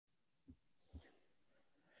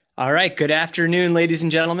All right. Good afternoon, ladies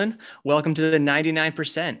and gentlemen. Welcome to the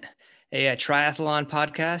 99%, a triathlon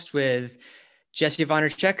podcast with Jesse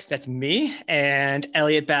Vonderchek. That's me, and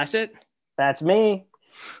Elliot Bassett, That's me.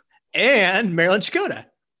 and Marilyn Chakota.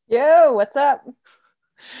 Yo, what's up?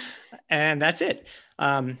 And that's it.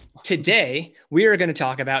 Today, we are going to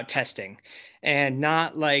talk about testing, and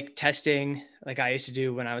not like testing like I used to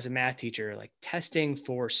do when I was a math teacher, like testing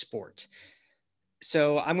for sport.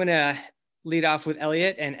 So I'm going to lead off with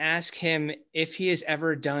Elliot and ask him if he has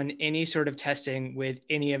ever done any sort of testing with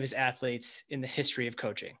any of his athletes in the history of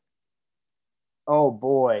coaching. Oh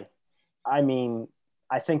boy. I mean,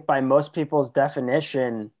 I think by most people's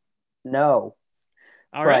definition, no.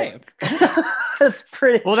 All right. It's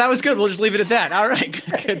pretty. Well, that was good. We'll just leave it at that. All right.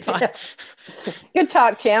 Goodbye. Good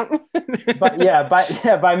talk, champ.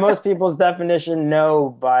 By most people's definition, no.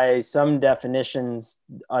 By some definitions,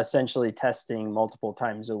 essentially testing multiple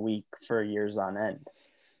times a week for years on end.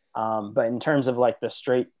 But in terms of like the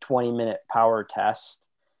straight 20-minute power test,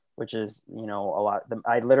 which is, a lot.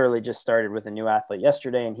 I literally just started with a new athlete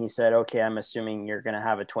yesterday, and he said, okay, I'm assuming you're going to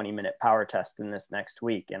have a 20-minute power test in this next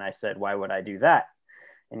week. And I said, why would I do that?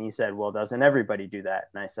 And he said, well, doesn't everybody do that?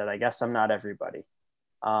 And I said, I guess I'm not everybody.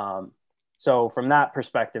 So from that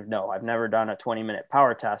perspective, no, I've never done a 20-minute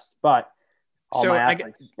power test, but all my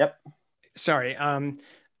athletes. Yep. Sorry.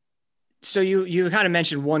 So you kind of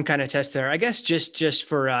mentioned one kind of test there. I guess just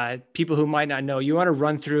for people who might not know, you want to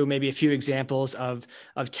run through maybe a few examples of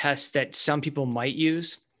tests that some people might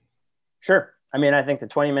use? Sure. I mean, I think the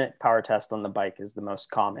 20-minute power test on the bike is the most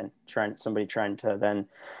common. Somebody trying to then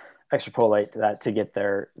extrapolate to that to get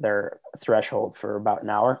their threshold for about an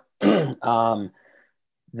hour. A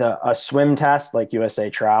swim test like USA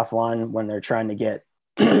Triathlon, when they're trying to get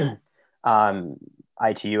ITU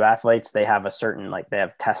athletes, they have they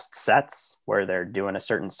have test sets where they're doing a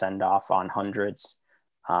certain send off on hundreds.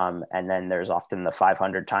 And then there's often the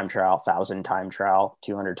 500 time trial, 1,000 time trial,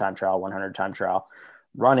 200 time trial, 100 time trial.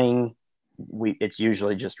 Running, it's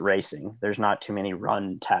usually just racing. There's not too many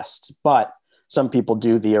run tests, but some people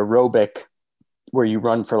do the aerobic where you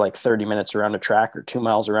run for like 30 minutes around a track or 2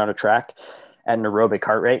 miles around a track at an aerobic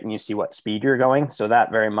heart rate, and you see what speed you're going. So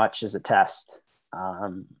that very much is a test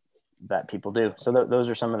that people do. So those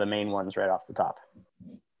are some of the main ones right off the top.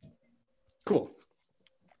 Cool.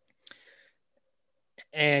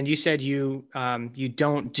 And you said you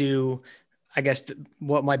don't do, I guess,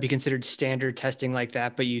 what might be considered standard testing like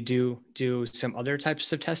that, but you do some other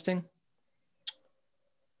types of testing?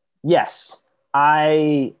 Yes.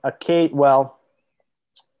 In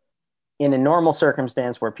a normal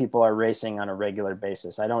circumstance where people are racing on a regular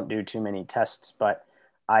basis, I don't do too many tests, but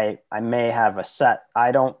I may have a set.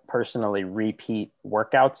 I don't personally repeat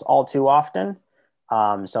workouts all too often.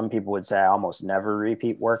 Some people would say I almost never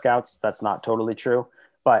repeat workouts. That's not totally true,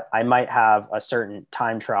 but I might have a certain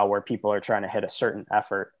time trial where people are trying to hit a certain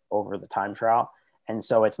effort over the time trial. And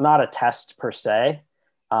so it's not a test per se.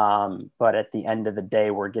 But at the end of the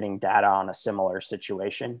day, we're getting data on a similar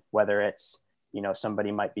situation, whether it's,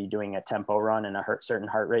 somebody might be doing a tempo run in a certain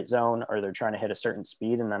heart rate zone, or they're trying to hit a certain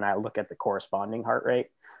speed. And then I look at the corresponding heart rate,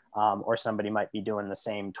 or somebody might be doing the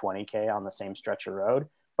same 20K on the same stretch of road,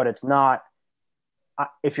 but it's not,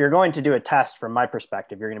 if you're going to do a test from my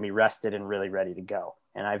perspective, you're going to be rested and really ready to go.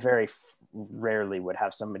 And I very rarely would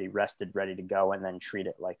have somebody rested, ready to go, and then treat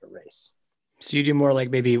it like a race. So you do more like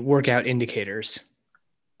maybe workout indicators.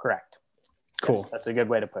 Correct. Cool. Yes, that's a good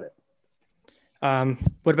way to put it.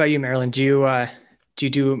 What about you, Marilyn? Do you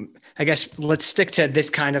do, I guess, let's stick to this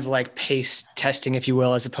kind of like pace testing, if you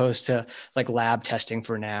will, as opposed to like lab testing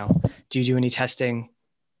for now. Do you do any testing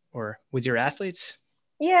or with your athletes?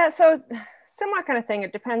 Yeah. So similar kind of thing.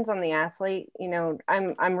 It depends on the athlete.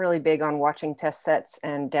 I'm really big on watching test sets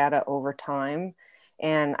and data over time.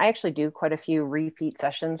 And I actually do quite a few repeat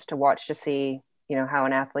sessions to watch to see, how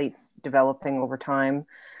an athlete's developing over time.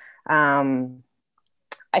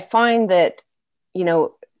 I find that, an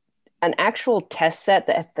actual test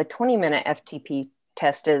set, the 20-minute FTP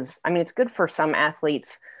test it's good for some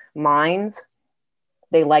athletes' minds.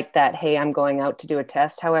 They like that, hey, I'm going out to do a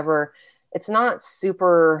test. However, it's not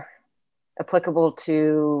super applicable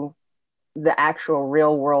to the actual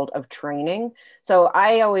real world of training. So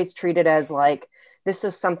I always treat it as like, this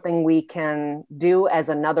is something we can do as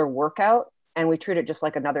another workout, and we treat it just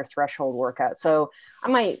like another threshold workout. So I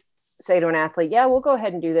might say to an athlete, yeah, we'll go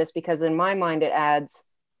ahead and do this, because in my mind, it adds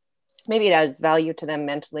value to them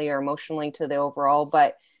mentally or emotionally to the overall.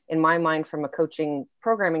 But in my mind, from a coaching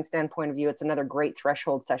programming standpoint of view, it's another great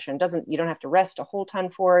threshold session. You don't have to rest a whole ton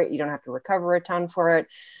for it. You don't have to recover a ton for it.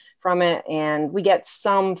 from it, and we get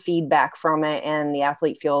some feedback from it, and the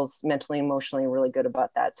athlete feels mentally, emotionally really good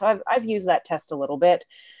about that. So I've used that test a little bit.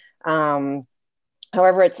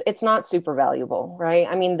 However, it's not super valuable, right?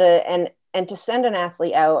 I mean, and to send an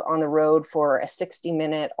athlete out on the road for a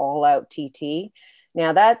 60-minute all-out TT,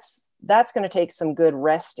 now that's going to take some good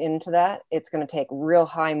rest into that. It's going to take real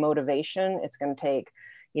high motivation. It's going to take,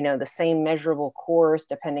 the same measurable course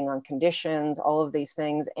depending on conditions, all of these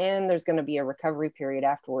things, and there's going to be a recovery period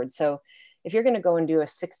afterwards. So if you're going to go and do a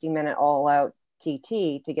 60-minute all-out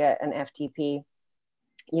TT to get an FTP,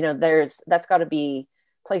 that's got to be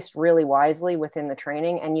placed really wisely within the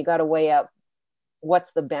training, and you got to weigh up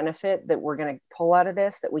what's the benefit that we're going to pull out of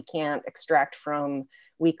this that we can't extract from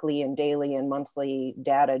weekly and daily and monthly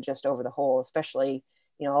data just over the whole, especially,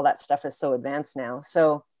 all that stuff is so advanced now.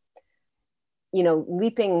 So,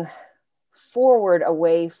 leaping forward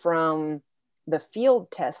away from the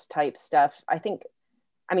field test type stuff,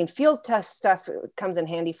 field test stuff comes in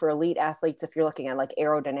handy for elite athletes if you're looking at like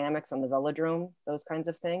aerodynamics on the velodrome, those kinds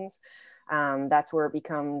of things. That's where it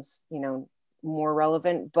becomes, more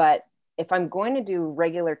relevant. But if I'm going to do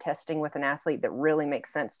regular testing with an athlete that really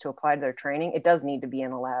makes sense to apply to their training, it does need to be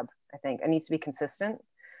in a lab. I think it needs to be consistent,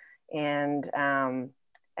 and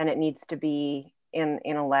it needs to be in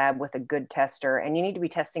a lab with a good tester, and you need to be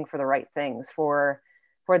testing for the right things for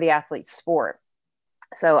the athlete's sport.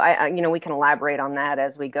 So we can elaborate on that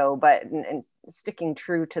as we go, but and sticking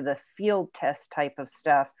true to the field test type of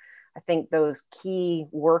stuff, I think those key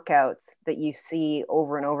workouts that you see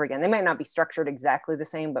over and over again, they might not be structured exactly the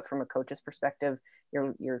same, but from a coach's perspective,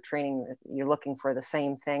 you're training, you're looking for the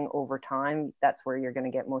same thing over time. That's where you're going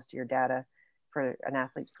to get most of your data for an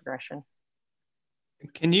athlete's progression.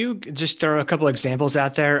 Can you just throw a couple examples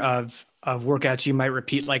out there of workouts you might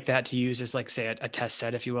repeat like that to use as, like, say, a test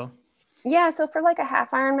set, if you will? Yeah. So for like a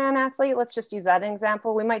half Ironman athlete, let's just use that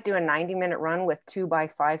example. We might do a 90-minute run with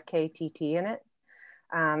 2x5K TT in it.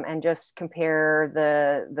 And just compare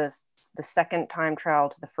the second time trial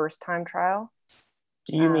to the first time trial.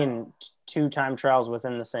 Do you mean 2 time trials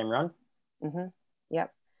within the same run? Mm-hmm.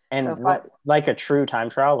 Yep. And so like a true time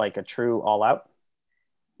trial, like a true all out?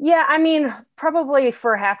 Yeah, I mean, probably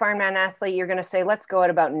for a half Ironman athlete, you're going to say, let's go at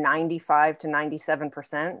about 95 to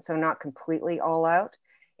 97%. So not completely all out.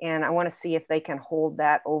 And I want to see if they can hold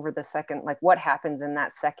that over the second, like what happens in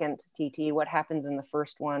that second TT, what happens in the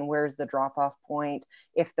first one, where's the drop off point,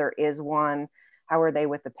 if there is one, how are they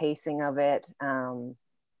with the pacing of it?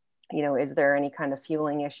 Is there any kind of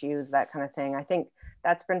fueling issues, that kind of thing. I think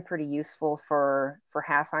that's been pretty useful for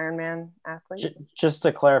half Ironman athletes. Just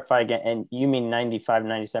to clarify again, and you mean 95,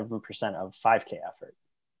 97% of 5K effort?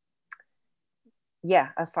 Yeah,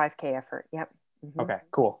 a 5K effort. Yep. Mm-hmm. Okay,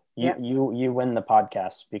 cool. You win the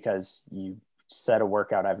podcast because you said a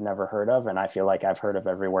workout I've never heard of, and I feel like I've heard of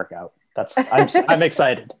every workout. I'm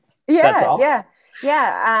excited. Yeah, that's all. Yeah.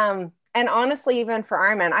 And honestly, even for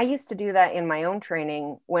Ironman, I used to do that in my own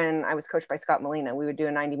training when I was coached by Scott Molina. We would do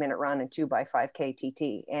a 90-minute run and 2x5K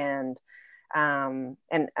TT, and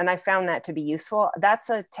I found that to be useful. That's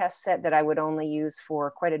a test set that I would only use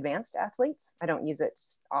for quite advanced athletes. I don't use it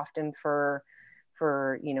often for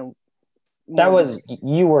that was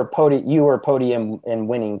you were podium and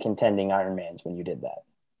winning contending Ironmans when you did that.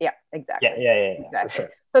 Yeah, exactly. Yeah, exactly. For sure.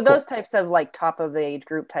 So those types of like top of the age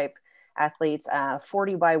group type athletes,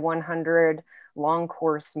 40x100 long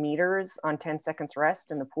course meters on 10 seconds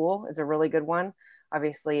rest in the pool is a really good one.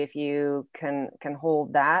 Obviously, if you can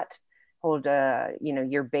hold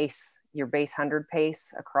your base 100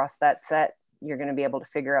 pace across that set, you're going to be able to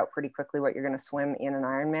figure out pretty quickly what you're going to swim in an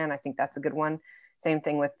Ironman. I think that's a good one. Same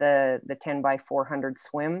thing with the 10x400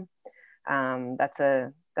 swim. That's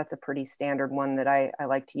a pretty standard one that I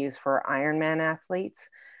like to use for Ironman athletes.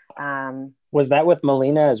 Was that with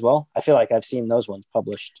Molina as well? I feel like I've seen those ones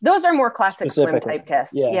published. Those are more classic swim type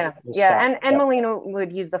tests. Yeah. And Molina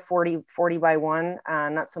would use the 40x1,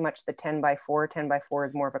 not so much the 10x4. 10x4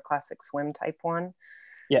 is more of a classic swim type one.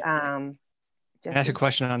 Yeah. Can I ask a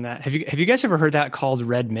question on that? Have you guys ever heard that called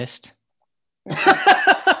red mist?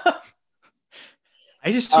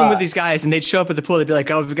 I just swim with these guys, and they'd show up at the pool. They'd be like,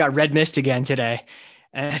 "Oh, we've got red mist again today,"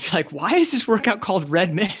 and I'd be like, "Why is this workout called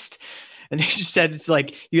red mist?" And they just said it's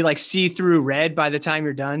like you like see through red by the time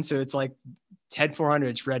you're done, so it's like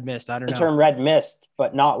 10-400 red mist. I don't know. The term red mist,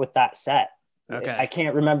 but not with that set. Okay. I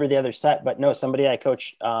can't remember the other set, but no, somebody I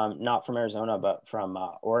coach, not from Arizona, but from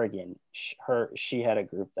Oregon. She had a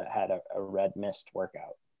group that had a red mist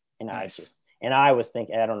workout, and nice. I was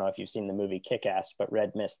thinking, I don't know if you've seen the movie Kick-Ass, but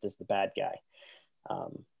Red Mist is the bad guy.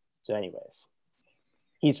 So anyways,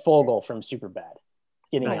 he's Fogel from Superbad.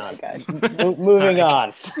 getting Nice. on. Moving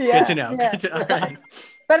on. Yeah, Good to know. yeah. Good to, all right.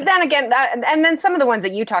 But then again, and then some of the ones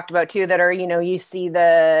that you talked about too, that are, you see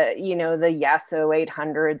the, the Yasso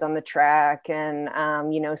 800s on the track, and,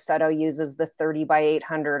 Seto uses the 30 by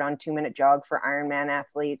 800 on 2-minute jog for Ironman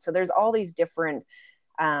athletes. So there's all these different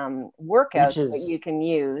workouts that you can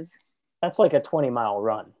use. That's like a 20-mile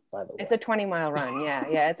run, by the way. It's a 20-mile run. Yeah.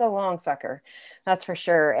 Yeah. It's a long sucker. That's for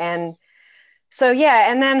sure. And so, yeah.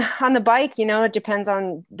 And then on the bike, it depends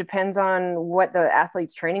on what the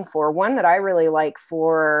athlete's training for. One that I really like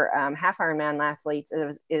for half Ironman athletes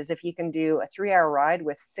is if you can do a 3-hour ride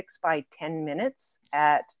with 6 by 10 minutes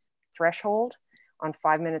at threshold on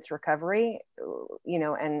 5 minutes recovery,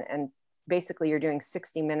 and basically you're doing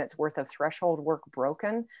 60 minutes worth of threshold work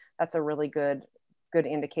broken. That's a really good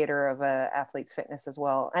indicator of a athlete's fitness as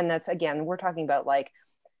well. And that's, again, we're talking about like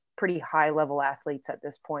pretty high level athletes at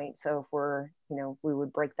this point. So if we're, we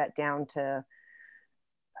would break that down to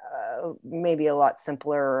maybe a lot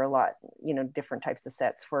simpler or a lot, different types of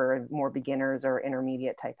sets for more beginners or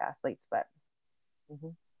intermediate type athletes. But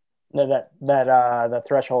no, the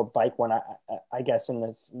threshold bike one, I guess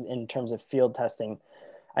in terms of field testing,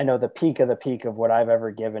 I know the peak of what I've ever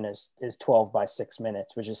given is 12 by 6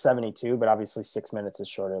 minutes, which is 72, but obviously 6 minutes is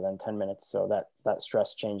shorter than 10 minutes. So that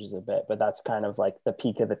stress changes a bit, but that's kind of like the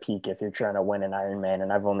peak of the peak if you're trying to win an Ironman.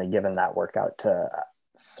 And I've only given that workout to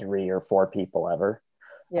 3 or 4 people ever.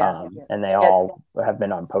 Yeah. And they all have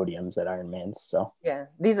been on podiums at Ironmans. So yeah,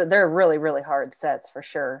 they're really, really hard sets for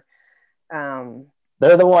sure.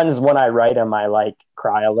 They're the ones when I write them, I like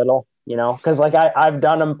cry a little. Because like I've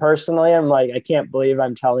done them personally. I'm like, I can't believe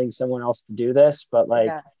I'm telling someone else to do this, but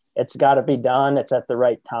like it's got to be done. It's at the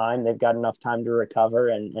right time. They've got enough time to recover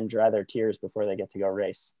and dry their tears before they get to go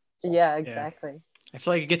race. So, yeah, exactly. I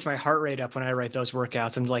feel like it gets my heart rate up when I write those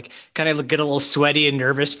workouts. I'm like, kind of get a little sweaty and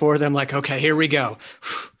nervous for them. Like, okay, here we go.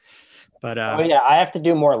 But I have to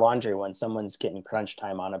do more laundry when someone's getting crunch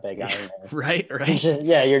time on a big Ironman. Right.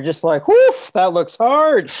 You're just like, whoo, that looks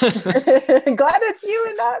hard. Glad it's you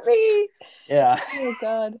and not me. Yeah. Oh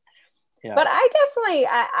God. Yeah. But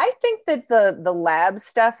I think that the lab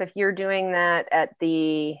stuff, if you're doing that at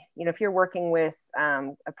the, if you're working with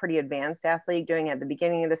a pretty advanced athlete, doing it at the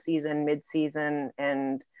beginning of the season, mid-season,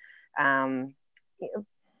 and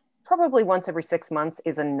probably once every 6 months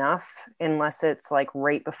is enough, unless it's like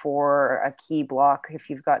right before a key block. If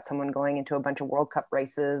you've got someone going into a bunch of World Cup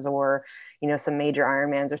races or, some major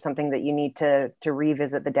Ironmans or something that you need to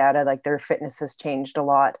revisit the data, like their fitness has changed a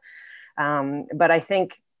lot. But I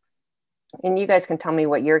think, and you guys can tell me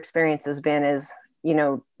what your experience has been, is,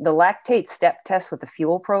 the lactate step test with the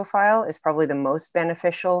fuel profile is probably the most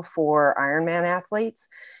beneficial for Ironman athletes.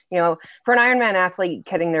 For an Ironman athlete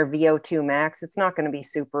getting their VO2 max, it's not going to be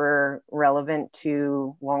super relevant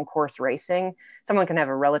to long course racing. Someone can have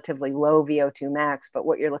a relatively low VO2 max, but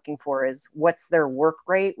what you're looking for is what's their work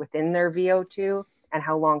rate within their VO2 and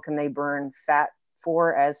how long can they burn fat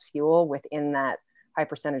for as fuel within that high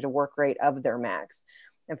percentage of work rate of their max.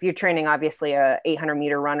 If you're training, obviously, a 800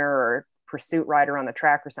 meter runner or pursuit rider on the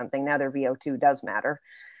track or something, now their VO2 does matter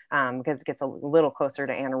because it gets a little closer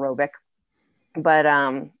to anaerobic. But,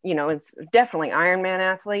 it's definitely Ironman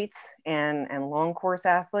athletes and long course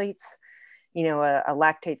athletes, a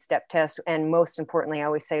lactate step test. And most importantly, I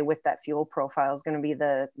always say with that fuel profile is going to be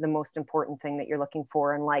the most important thing that you're looking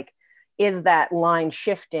for. And like, is that line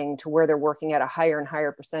shifting to where they're working at a higher and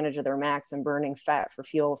higher percentage of their max and burning fat for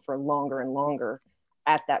fuel for longer and longer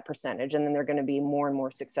at that percentage, and then they're going to be more and more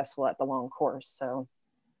successful at the long course. So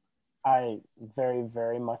I very,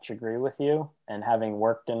 very much agree with you. And having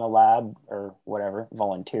worked in a lab or whatever,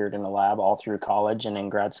 volunteered in a lab all through college and in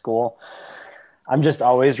grad school, I'm just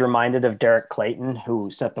always reminded of Derek Clayton, who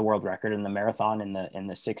set the world record in the marathon in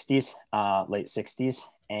the 60s, late 60s,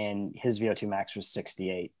 and his VO2 max was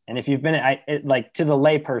 68. And if you've been like, to the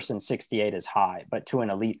layperson, 68 is high, but to an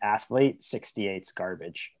elite athlete, 68's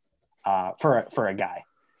garbage. For a guy.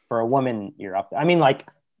 For a woman, you're up there. I mean, like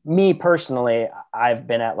me personally, I've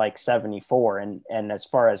been at like 74, and as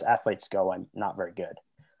far as athletes go, I'm not very good.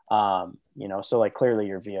 So like clearly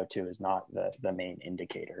your VO2 is not the main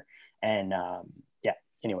indicator. And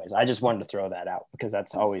anyways, I just wanted to throw that out because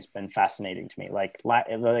that's always been fascinating to me. Like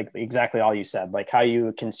exactly all you said, like how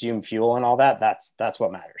you consume fuel and all that. That's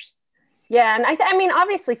what matters. Yeah. And I mean,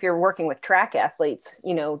 obviously if you're working with track athletes,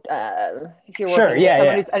 if you're working with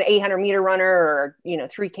someone who's an 800 meter runner or,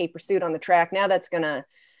 3K pursuit on the track, now that's going to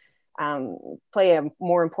play a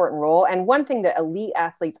more important role. And one thing that elite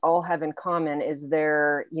athletes all have in common is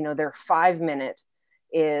their 5 minute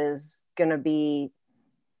is going to be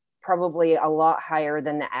probably a lot higher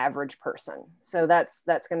than the average person. So that's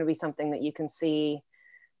going to be something that you can see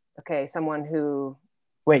okay, someone who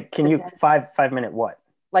Wait, can you 5 minute what?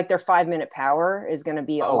 like their 5 minute power is going to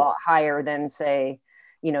be a Oh. lot higher than, say,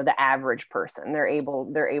 the average person. They're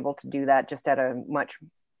able to do that just at a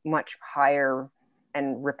much higher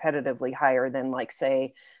and repetitively higher than, like,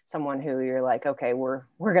 say, someone who you're like, okay, we're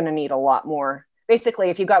going to need a lot more. Basically,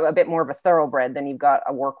 if you've got a bit more of a thoroughbred, then you've got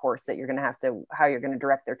a workhorse that you're going to have to, how you're going to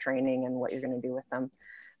direct their training and what you're going to do with them.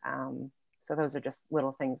 So those are just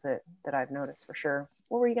little things that I've noticed for sure.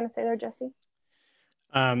 What were you going to say there, Jesse?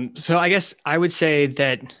 So I guess I would say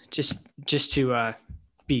that just to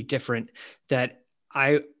be different, that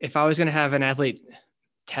if I was going to have an athlete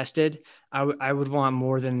tested, I would want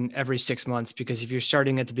more than every 6 months, because if you're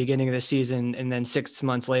starting at the beginning of the season and then 6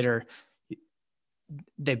 months later,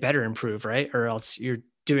 they better improve, right? Or else you're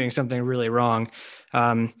doing something really wrong.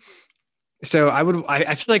 So I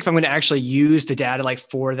feel like if I'm going to actually use the data like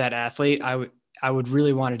for that athlete, I would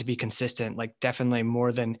really want it to be consistent, like definitely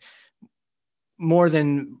more than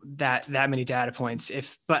that many data points.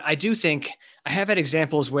 But I do think I have had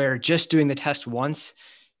examples where just doing the test once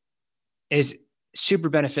is super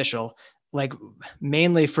beneficial, like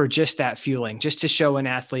mainly for just that fueling, just to show an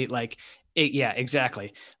athlete like,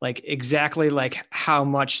 exactly like how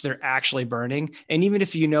much they're actually burning. And even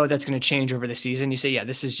if that's going to change over the season, you say, yeah,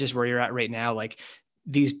 this is just where you're at right now. Like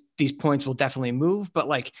these points will definitely move, but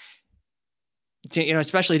like,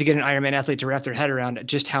 especially to get an Ironman athlete to wrap their head around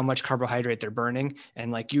just how much carbohydrate they're burning,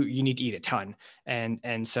 and like you need to eat a ton,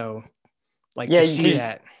 and so like to see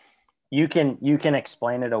that. You can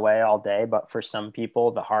explain it away all day, but for some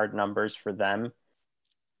people, the hard numbers for them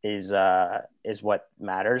is what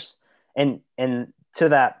matters. And to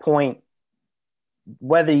that point,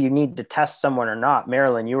 whether you need to test someone or not,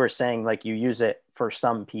 Marilyn, you were saying like you use it for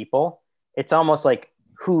some people. It's almost like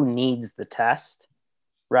who needs the test,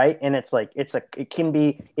 right? And it's like it can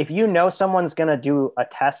be, if someone's going to do a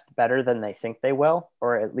test better than they think they will,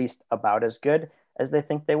 or at least about as good as they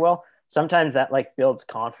think they will, sometimes that like builds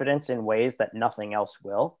confidence in ways that nothing else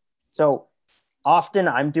will. So often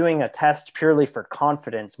I'm doing a test purely for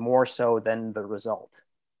confidence more so than the result,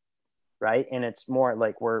 right? And it's more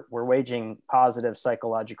like we're waging positive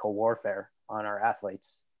psychological warfare on our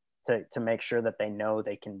athletes to make sure that they know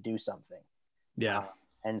they can do something. Yeah.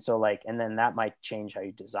 And so like, and then that might change how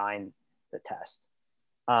you design the test.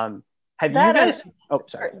 Have that you guys?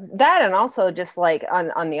 That, and also just like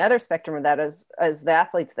on the other spectrum of that, as the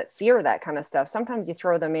athletes that fear that kind of stuff, sometimes you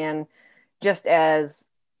throw them in just as,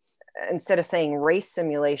 instead of saying race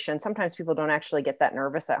simulation, sometimes people don't actually get that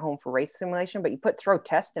nervous at home for race simulation, but you throw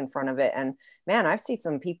test in front of it, and man, I've seen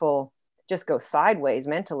some people just go sideways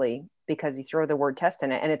mentally because you throw the word test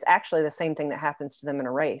in it, and it's actually the same thing that happens to them in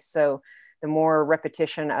a race. So the more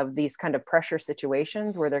repetition of these kind of pressure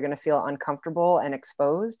situations where they're going to feel uncomfortable and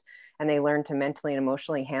exposed, and they learn to mentally and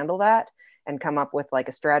emotionally handle that and come up with like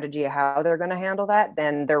a strategy of how they're going to handle that,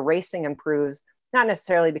 then their racing improves. Not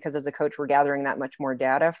necessarily because as a coach, we're gathering that much more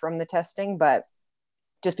data from the testing, but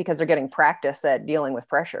just because they're getting practice at dealing with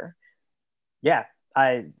pressure. Yeah.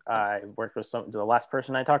 I worked with the last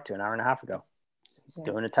person I talked to an hour and a half ago. He's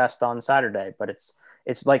doing a test on Saturday, but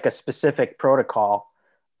it's like a specific protocol.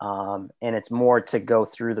 And it's more to go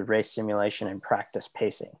through the race simulation and practice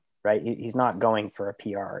pacing, right? He's not going for a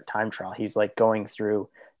PR or time trial. He's like going through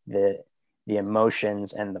the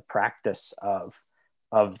emotions and the practice of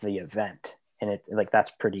the event. And it like,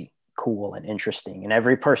 that's pretty cool and interesting. And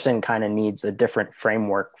every person kind of needs a different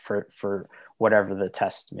framework for whatever the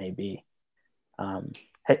test may be.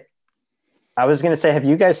 Hey, I was going to say, have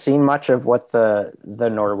you guys seen much of what the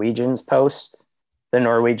Norwegians post, the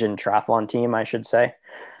Norwegian triathlon team, I should say,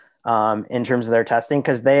 in terms of their testing?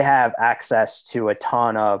 Because they have access to a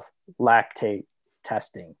ton of lactate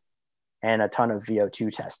testing and a ton of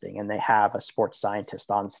VO2 testing, and they have a sports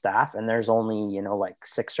scientist on staff, and there's only, like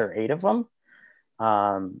 6 or 8 of them.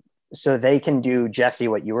 So they can do, Jesse,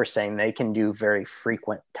 what you were saying, they can do very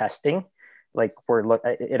frequent testing. Like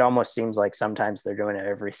it almost seems like sometimes they're doing it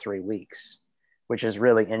every 3 weeks, which is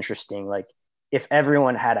really interesting. Like if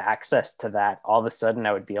everyone had access to that, all of a sudden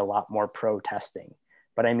I would be a lot more pro testing.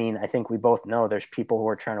 But I mean, I think we both know there's people who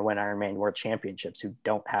are trying to win Ironman World Championships who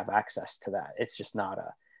don't have access to that. It's just not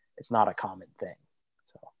a common thing.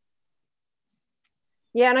 So.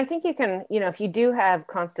 Yeah. And I think you can, if you do have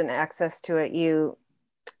constant access to it, you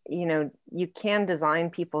can design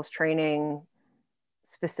people's training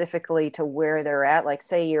specifically to where they're at. Like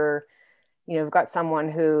say you've got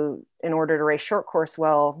someone who, in order to race short course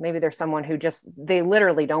well, maybe there's someone who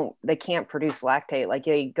they can't produce lactate. Like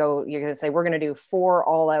you're going to say, we're going to do 4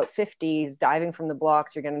 all out 50s diving from the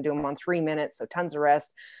blocks. You're going to do them on 3 minutes. So tons of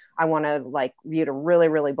rest. I want to like you to really,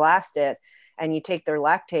 really blast it. and you take their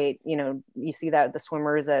lactate, you see that the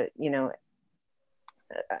swimmers at,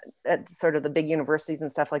 at sort of the big universities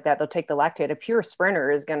and stuff like that, they'll take the lactate. A pure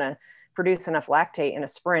sprinter is going to produce enough lactate in a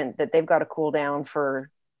sprint that they've got to cool down for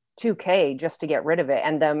 2K just to get rid of it.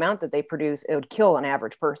 And the amount that they produce, it would kill an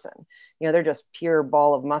average person. They're just pure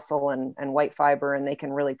ball of muscle and white fiber, and they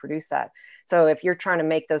can really produce that. So if you're trying to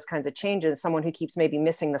make those kinds of changes, someone who keeps maybe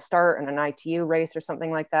missing the start in an ITU race or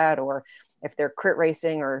something like that, or if they're crit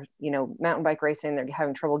racing or, mountain bike racing, they're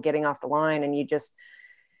having trouble getting off the line, and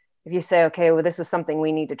if you say, okay, well, this is something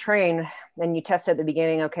we need to train, then you test at the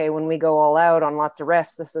beginning, okay, when we go all out on lots of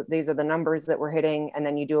rest, these are the numbers that we're hitting. And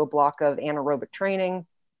then you do a block of anaerobic training.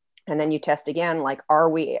 And then you test again, like,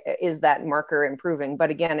 is that marker improving?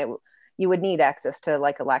 But again, you would need access to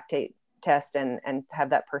like a lactate test and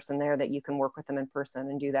have that person there that you can work with them in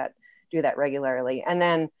person and do that regularly. And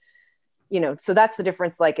then, so that's the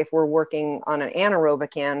difference. Like if we're working on an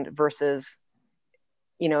anaerobic end versus,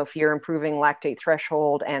 if you're improving lactate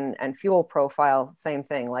threshold and fuel profile, same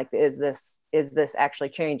thing. Like, is this actually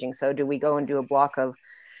changing? So do we go and do a block of,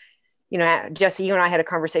 Jesse, you and I had a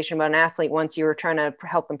conversation about an athlete once. You were trying to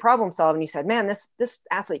help them problem solve, and you said, man, this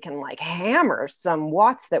athlete can like hammer some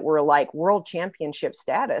watts that were like world championship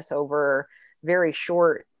status over very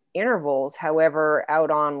short intervals. However,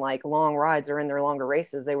 out on like long rides or in their longer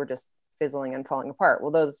races, they were just fizzling and falling apart.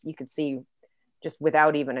 Well, those you could see just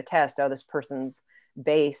without even a test, this person's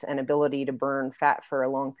base and ability to burn fat for a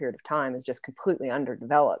long period of time is just completely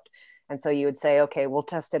underdeveloped. And so you would say, okay, we'll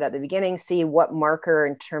test it at the beginning, see what marker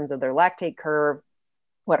in terms of their lactate curve,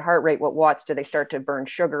 what heart rate, what watts do they start to burn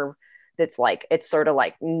sugar. That's like, it's sort of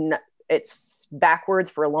like, it's backwards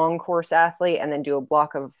for a long course athlete, and then do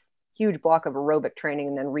a huge block of aerobic training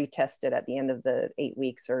and then retest it at the end of the 8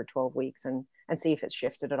 weeks or 12 weeks and see if it's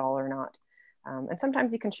shifted at all or not. And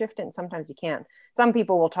sometimes you can shift it and sometimes you can't. Some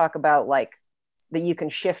people will talk about like that you can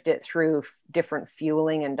shift it through different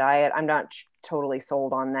fueling and diet. I'm not totally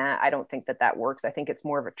sold on that. I don't think that works. I think it's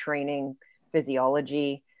more of a training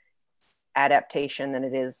physiology adaptation than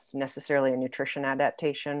it is necessarily a nutrition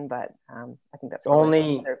adaptation. But I think that's I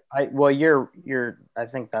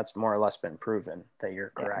think that's more or less been proven that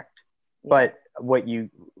you're correct. Yeah. But what you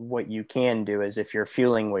can do is if your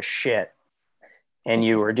fueling was shit and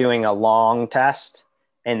you were doing a long test,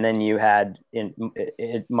 and then you had in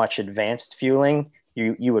much advanced fueling,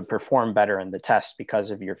 you would perform better in the test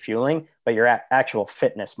because of your fueling, but your actual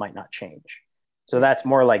fitness might not change. So that's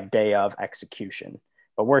more like day of execution.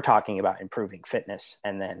 But we're talking about improving fitness,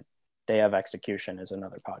 and then day of execution is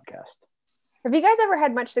another podcast. Have you guys ever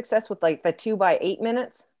had much success with like the 2x8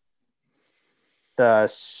 minutes? The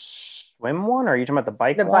swim one? Or are you talking about the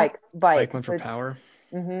bike? The one? Bike one for power.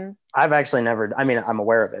 Mm-hmm. I've actually never, I'm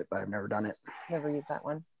aware of it, but I've never done it. Never used that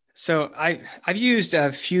one. So I've used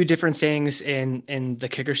a few different things in the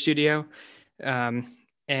Kicker Studio. I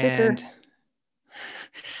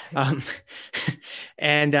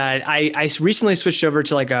recently switched over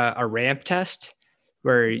to like a ramp test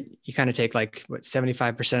where you kind of take like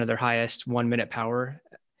 75% of their highest 1 minute power.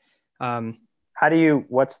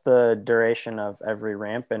 What's the duration of every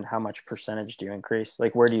ramp, and how much percentage do you increase?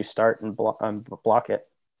 Like, where do you start and block it?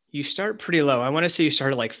 You start pretty low. I want to say you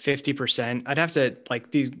start at like 50%. I'd have to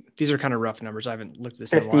like, these are kind of rough numbers. I haven't looked at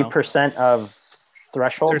this in a while. 50% of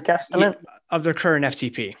threshold guesstimate of their current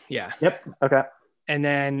FTP. Yeah. Yep. Okay. And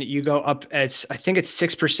then you go up, I think it's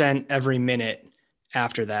 6% every minute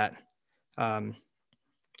after that. And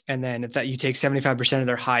then if that you take 75% of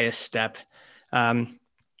their highest step. And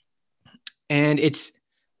it's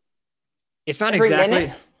not every exactly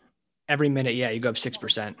minute? Every minute. Yeah. You go up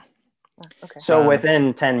 6%. Okay. So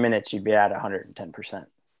within 10 minutes, you'd be at 110%,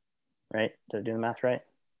 right? Did I do the math right?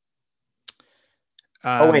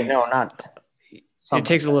 Wait, no, not. It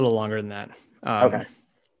takes a little longer than that. Okay.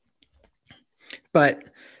 But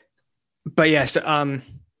yes.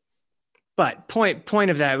 But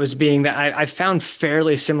point of that was being that I found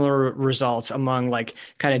fairly similar results among like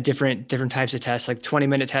kind of different types of tests, like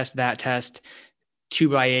 20-minute test, that test,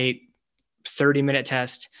 2x8, 30-minute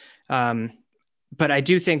test. But I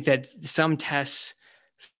do think that some tests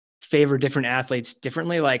favor different athletes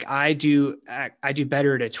differently. Like I do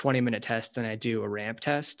better at a 20-minute test than I do a ramp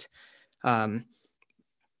test.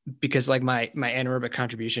 Because like my anaerobic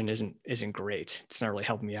contribution isn't great. It's not really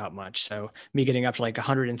helping me out much. So me getting up to like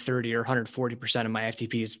 130 or 140% of my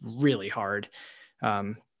FTP is really hard.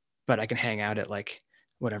 But I can hang out at like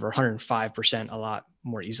whatever, 105% a lot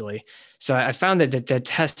more easily. So I found that the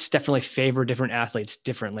tests definitely favor different athletes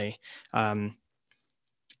differently.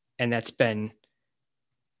 And it's been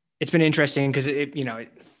interesting because it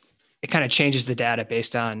kind of changes the data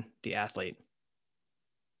based on the athlete.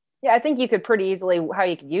 Yeah, I think you could pretty easily, how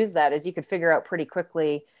you could use that is you could figure out pretty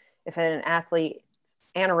quickly if an athlete's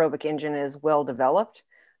anaerobic engine is well developed,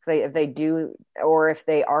 if they do, or if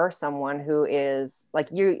they are someone who is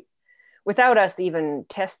like you, without us even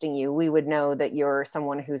testing you, we would know that you're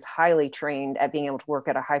someone who's highly trained at being able to work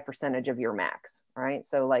at a high percentage of your max, right?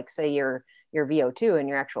 So like say your VO2 and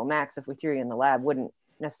your actual max, if we threw you in the lab, wouldn't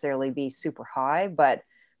necessarily be super high, but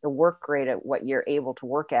the work rate at what you're able to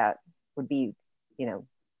work at would be, you know,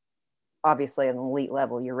 obviously at an elite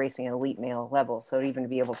level. You're racing an elite male level. So even to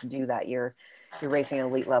be able to do that, you're racing an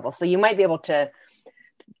elite level. So you might be able to,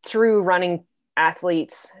 through running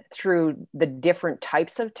athletes through the different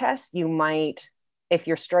types of tests, you might, if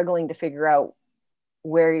you're struggling to figure out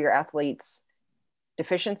where your athletes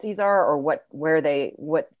deficiencies are, or what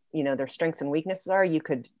you know their strengths and weaknesses are, you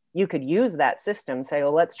could use that system, say,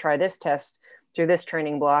 well, let's try this test through this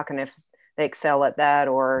training block, and if they excel at that,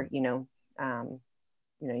 or you know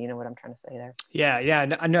what I'm trying to say there. Yeah.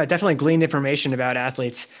 No, I definitely gleaned information about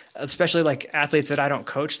athletes, especially like athletes that I don't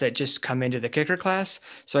coach that just come into the kicker class.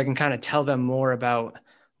 So I can kind of tell them more about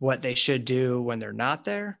what they should do when they're not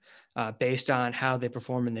there, based on how they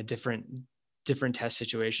perform in the different test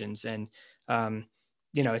situations. And,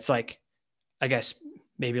 it's like, I guess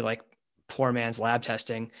maybe like poor man's lab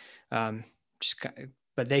testing, just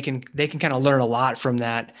but they can kind of learn a lot from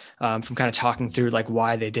that, from kind of talking through like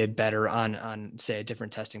why they did better on say a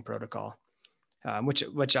different testing protocol, which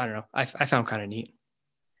I don't know, I found kind of neat.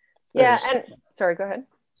 Yeah, and sorry, go ahead.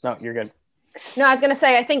 No, you're good. No, I was going to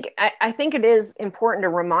say, I think it is important to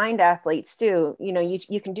remind athletes too. You know,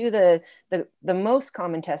 you can do the most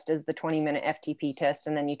common test is the 20-minute FTP test,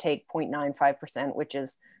 and then you take 0.95%, which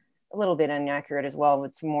is a little bit inaccurate as well.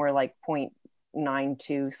 It's more like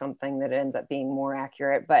 0.92 something that ends up being more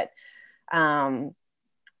accurate. But I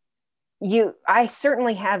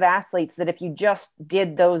certainly have athletes that if you just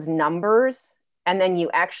did those numbers and then you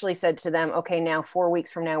actually said to them, okay, now 4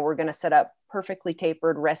 weeks from now, we're going to set up perfectly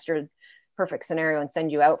tapered, rested, perfect scenario and send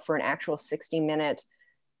you out for an actual 60-minute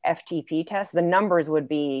FTP test, the numbers would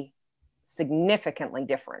be significantly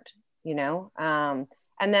different, you know?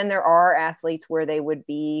 And then there are athletes where they would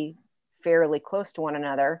be fairly close to one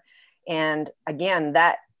another. And again,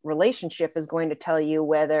 that relationship is going to tell you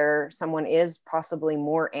whether someone is possibly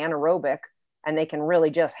more anaerobic and they can really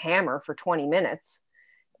just hammer for 20 minutes,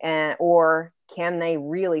 or can they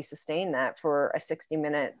really sustain that for a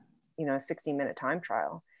 60-minute time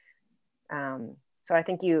trial. So I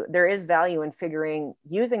think there is value in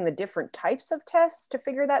using the different types of tests to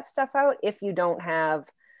figure that stuff out if you don't have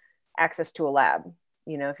access to a lab.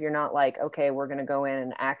 You know, if you're not like, okay, we're going to go in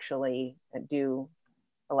and actually do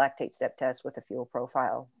a lactate step test with a fuel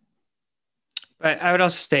profile. But I would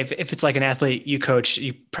also say if it's like an athlete you coach,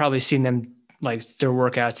 you've probably seen them like their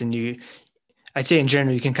workouts, and I'd say in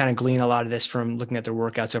general, you can kind of glean a lot of this from looking at their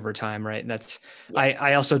workouts over time, right? And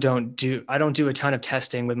I also don't do a ton of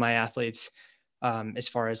testing with my athletes, as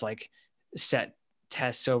far as like set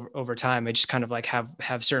tests over time. I just kind of like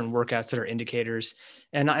have certain workouts that are indicators,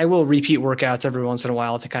 and I will repeat workouts every once in a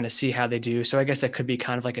while to kind of see how they do. So I guess that could be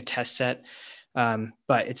kind of like a test set.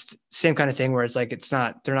 But it's the same kind of thing where it's like,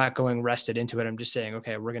 they're not going rested into it. I'm just saying,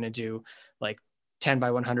 okay, we're going to do like 10 by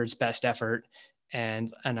 100's best effort.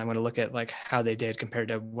 And I'm going to look at like how they did compared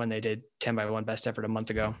to when they did 10 by 1 best effort a month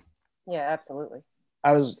ago. Yeah, absolutely.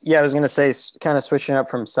 I was going to say, kind of switching up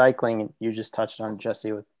from cycling. You just touched on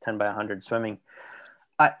Jesse with 10 by 100 swimming.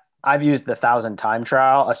 I've used the 1,000 time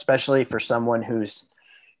trial, especially for someone who's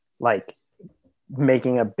like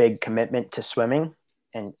making a big commitment to swimming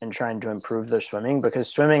and trying to improve their swimming, because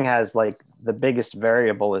swimming has like the biggest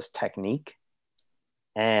variable is technique.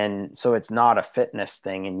 And so it's not a fitness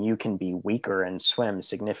thing, and you can be weaker and swim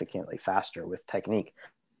significantly faster with technique.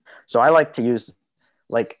 So I like to use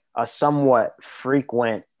like a somewhat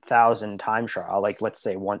frequent 1,000 time trial, like let's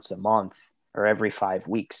say once a month or every 5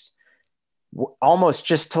 weeks, almost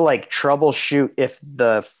just to like troubleshoot if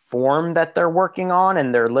the form that they're working on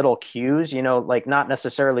and their little cues, you know, like not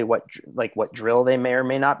necessarily what drill they may or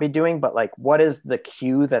may not be doing, but like what is the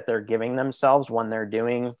cue that they're giving themselves when they're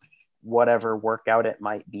doing whatever workout it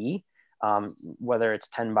might be, whether it's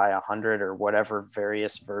 10 by 100 or whatever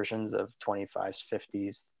various versions of 25s,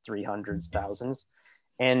 50s, 300s, thousands,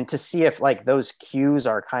 and to see if like those cues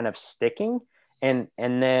are kind of sticking, and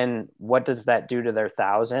then what does that do to their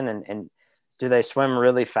 1,000, and do they swim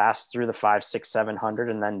really fast through the 5, 6, 700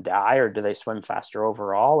 and then die, or do they swim faster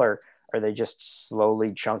overall, or are they just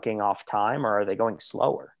slowly chunking off time, or are they going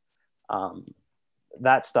slower?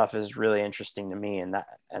 That stuff is really interesting to me,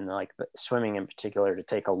 and like the swimming in particular, to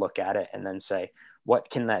take a look at it and then say, what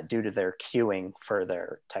can that do to their cueing for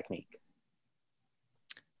their technique?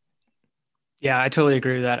 Yeah, I totally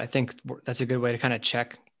agree with that. I think that's a good way to kind of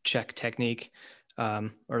check technique,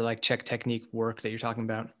 or like check technique work that you're talking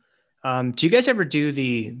about. Do you guys ever do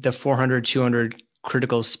the 400, 200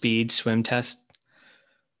 critical speed swim test?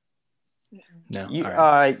 No. All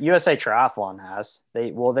right. USA Triathlon has.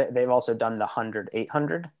 They've also done the 100,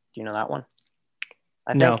 800. Do you know that one?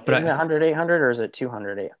 I No, think, but isn't it 100, 800 or is it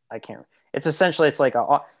 200? I can't. It's essentially, it's like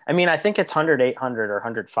I mean, I think it's 100, 800 or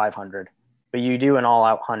 100, 500, but you do an all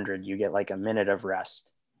out 100, you get like a minute of rest.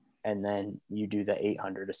 And then you do the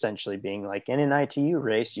 800, essentially being like in an ITU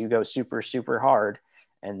race, you go super, super hard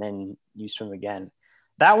and then you swim again.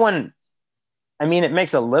 That one, I mean, it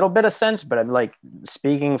makes a little bit of sense, but I'm like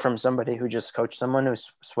speaking from somebody who just coached someone who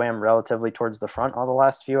swam relatively towards the front all the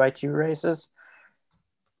last few ITU races.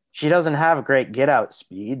 She doesn't have great get out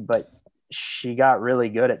speed, but she got really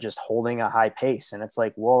good at just holding a high pace. And it's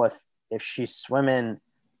like, well, if she's swimming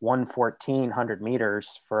 114 100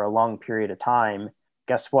 meters for a long period of time,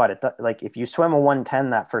 guess what? Like if you swim a 110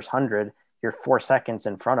 that first 100, you're 4 seconds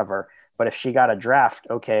in front of her. But if she got a draft,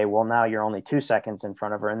 okay, well, now you're only 2 seconds in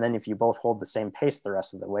front of her. And then if you both hold the same pace the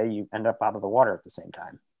rest of the way, you end up out of the water at the same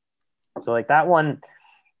time. So like that one,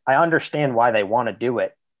 I understand why they want to do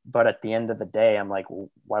it. But at the end of the day, I'm like, well,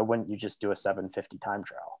 why wouldn't you just do a 750 time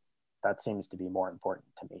trial? That seems to be more important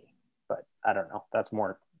to me. But I don't know. That's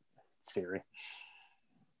more theory.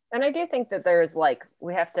 And I do think that there's like,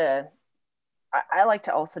 we have to, I like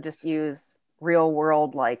to also just use real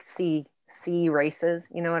world, like C races,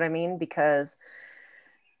 you know what I mean? Because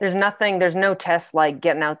there's no test like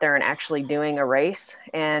getting out there and actually doing a race.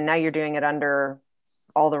 And now you're doing it under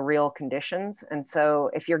all the real conditions. And so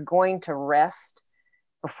if you're going to rest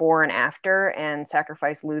before and after and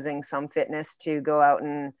sacrifice losing some fitness to go out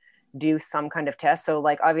and do some kind of test. So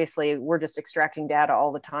like, obviously we're just extracting data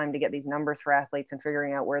all the time to get these numbers for athletes and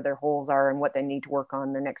figuring out where their holes are and what they need to work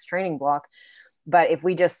on their next training block. But if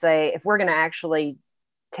we just say, if we're going to actually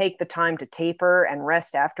take the time to taper and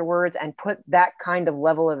rest afterwards and put that kind of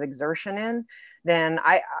level of exertion in, then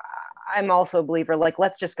I'm also a believer, like,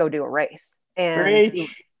 let's just go do a race and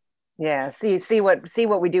see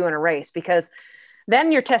what we do in a race, because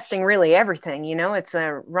then you're testing really everything, you know. It's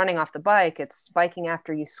running off the bike, it's biking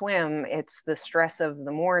after you swim, it's the stress of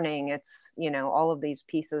the morning, it's, you know, all of these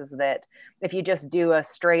pieces that if you just do a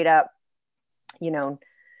straight up, you know,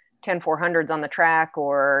 10 400s on the track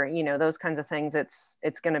or, you know, those kinds of things,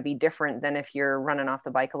 it's going to be different than if you're running off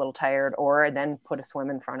the bike a little tired or then put a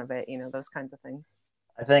swim in front of it, you know, those kinds of things.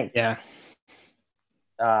 I think Yeah.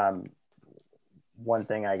 One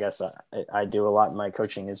thing I guess I do a lot in my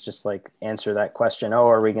coaching is just like answer that question. Oh,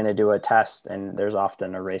 are we going to do a test? And there's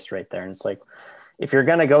often a race right there. And it's like, if you're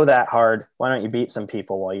going to go that hard, why don't you beat some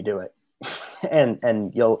people while you do it?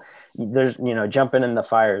 and there's, you know, jumping in the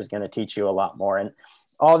fire is going to teach you a lot more. And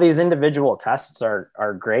all these individual tests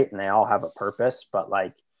are great and they all have a purpose, but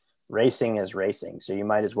like racing is racing. So you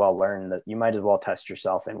might as well test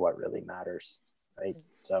yourself in what really matters. Right.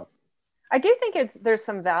 So I do think there's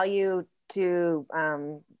some value to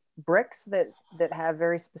bricks that have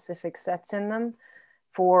very specific sets in them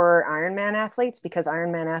for Ironman athletes, because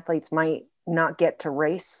Ironman athletes might not get to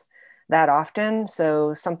race that often.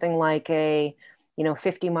 So something like a, you know,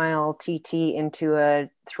 50-mile TT into a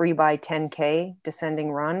 3x10K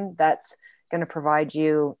descending run, that's going to provide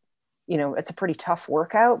you, you know, it's a pretty tough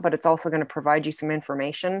workout, but it's also going to provide you some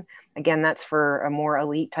information. Again, that's for a more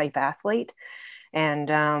elite type athlete. And,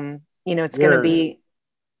 you know, it's going to be.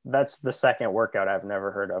 That's the second workout I've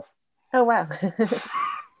never heard of. Oh, wow. That's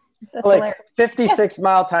like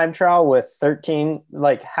 56-mile time trial with 13,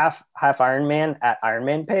 like half Ironman at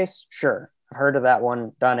Ironman pace. Sure. I've heard of that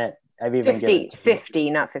one, done it. I've even 50,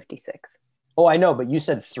 not 56. Oh, I know, but you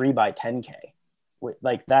said 3x10K. With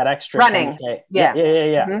like that extra running. 10K. Yeah.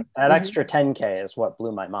 Mm-hmm. That extra 10K is what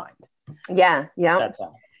blew my mind. Yeah. That's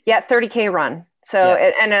how. Yeah. 30K run. So,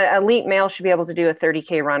 and an elite male should be able to do a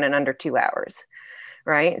 30K run in under 2 hours.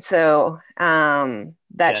 Right. So, that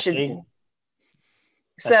Jesse, should.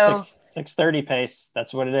 So 6:30 pace.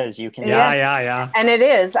 That's what it is. You can. Yeah. And it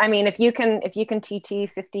is. I mean, if you can TT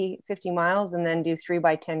 50 miles and then do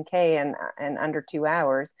 3x10K and under 2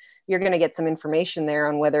 hours, you're going to get some information there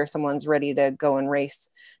on whether someone's ready to go and race.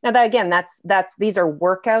 Now that, again, these are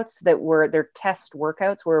workouts they're test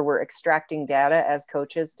workouts where we're extracting data as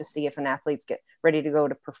coaches to see if an athlete's get ready to go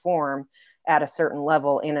to perform at a certain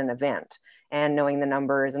level in an event, and knowing the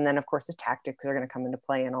numbers. And then of course the tactics are going to come into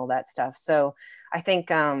play and all that stuff. So I think,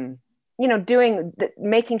 you know,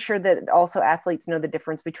 making sure that also athletes know the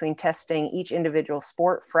difference between testing each individual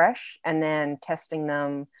sport fresh and then testing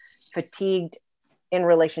them fatigued in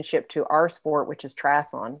relationship to our sport, which is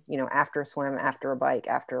triathlon, you know, after a swim, after a bike,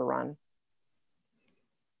 after a run.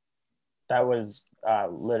 That was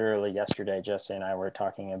literally yesterday. Jesse and I were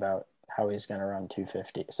talking about how he's going to run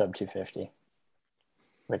 250, sub 250,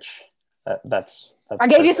 which that's I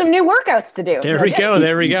gave you some new workouts to do. There we go.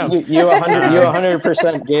 There we go. You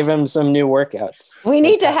 100% gave him some new workouts. We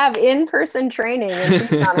need to have in-person training in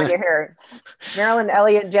Tucson when you're here. Marilyn,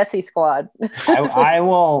 Elliott, Jesse squad. I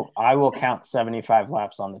will count 75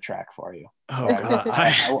 laps on the track for you. Oh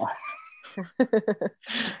God.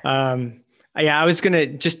 Yeah, I was gonna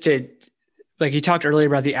just to like you talked earlier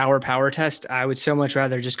about the hour power test. I would so much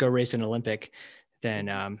rather just go race an Olympic than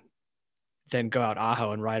go out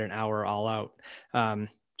Ajo and ride an hour all out. So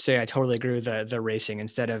yeah, I totally agree with the racing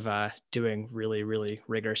instead of doing really, really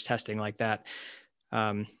rigorous testing like that.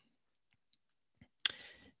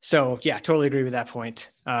 So yeah, totally agree with that point.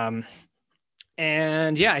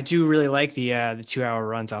 And yeah, I do really like the 2-hour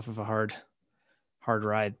runs off of a hard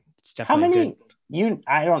ride. It's definitely good.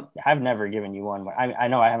 I've never given you one. I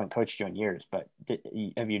know I haven't coached you in years, but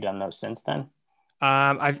have you done those since then?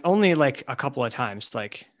 I've only like a couple of times,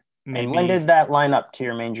 like maybe. And when did that line up to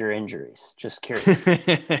your major injuries? Just curious.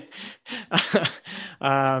 It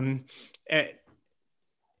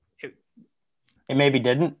maybe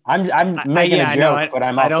didn't. I'm making a joke, but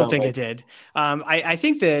I don't think it did. I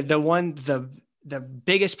think the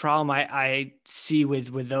biggest problem I see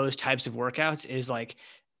with those types of workouts is like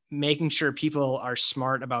making sure people are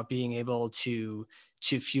smart about being able to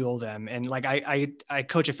fuel them. And like I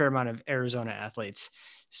coach a fair amount of Arizona athletes.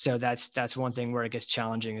 So that's one thing where it gets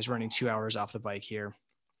challenging is running 2 hours off the bike here.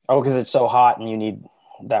 Oh, because it's so hot and you need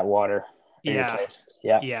that water. Yeah.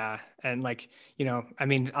 And like, I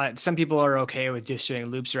mean, some people are okay with just doing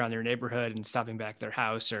loops around their neighborhood and stopping back their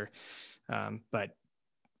house or, but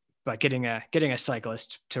getting a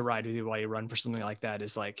cyclist to ride with you while you run for something like that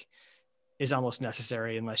is almost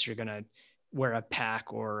necessary unless you're going to wear a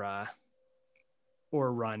pack or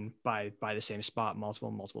run by the same spot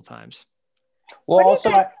multiple times. Well,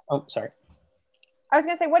 sorry. I was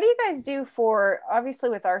going to say, what do you guys do for, obviously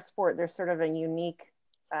with our sport, there's sort of a unique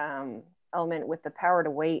element with the power to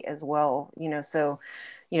weight as well, so,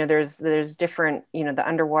 there's different, the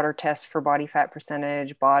underwater test for body fat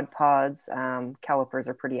percentage, bod pods, calipers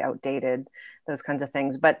are pretty outdated, those kinds of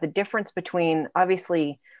things. But the difference between,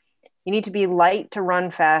 obviously, you need to be light to run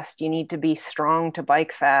fast, you need to be strong to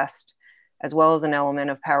bike fast, as well as an element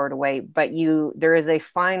of power to weight. But there is a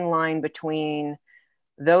fine line between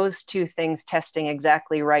those two things testing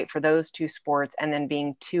exactly right for those two sports and then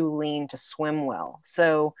being too lean to swim well.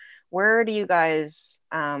 So where do you guys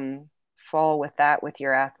fall with that with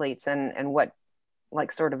your athletes, and what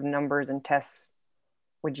like sort of numbers and tests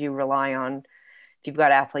would you rely on? If you've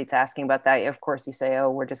got athletes asking about that, of course you say, oh,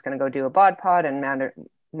 we're just going to go do a bod pod and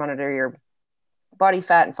monitor your body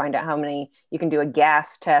fat and find out how many. You can do a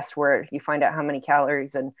gas test where you find out how many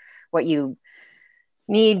calories and what you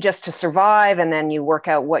need just to survive, and then you work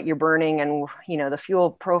out what you're burning and the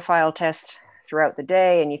fuel profile test throughout the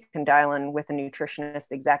day, and you can dial in with a nutritionist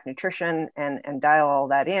the exact nutrition and dial all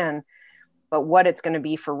that in. But what it's going to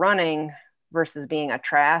be for running versus being a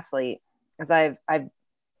triathlete, because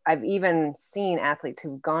I've even seen athletes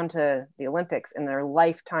who've gone to the Olympics in their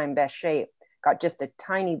lifetime best shape, got just a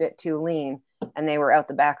tiny bit too lean, and they were out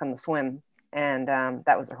the back on the swim, and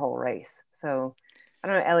that was their whole race. So I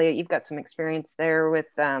don't know, Elliott, you've got some experience there with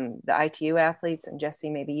the ITU athletes, and Jesse,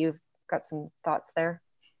 maybe you've got some thoughts there.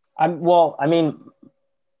 I mean,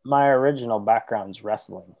 my original background's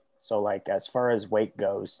wrestling. So like, as far as weight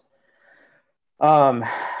goes, I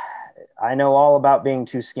know all about being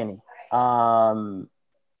too skinny. And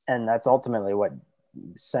that's ultimately what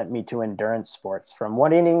sent me to endurance sports, from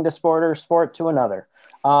one eating sport to another.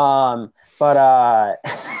 But I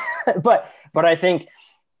think,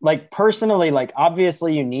 like, personally, like,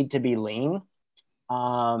 obviously you need to be lean.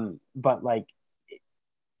 But like,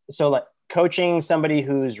 so like coaching somebody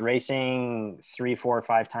who's racing 3, 4,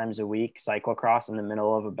 5 times a week, cyclocross in the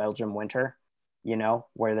middle of a Belgium winter,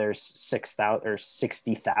 where there's 6,000 or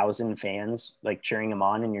 60,000 fans like cheering them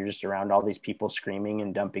on, and you're just around all these people screaming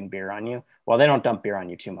and dumping beer on you. Well, they don't dump beer on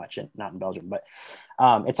you too much, not in Belgium, but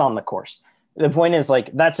it's on the course. The point is,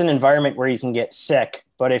 like, that's an environment where you can get sick,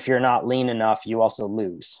 but if you're not lean enough, you also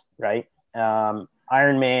lose, right?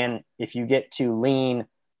 Ironman, if you get too lean,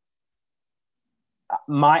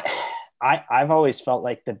 I've always felt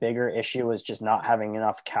like the bigger issue was just not having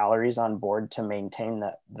enough calories on board to maintain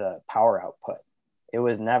the power output. It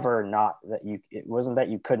was never it wasn't that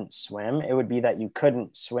you couldn't swim. It would be that you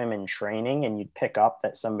couldn't swim in training, and you'd pick up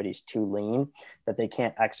that somebody's too lean, that they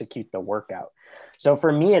can't execute the workout. So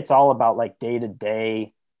for me, it's all about like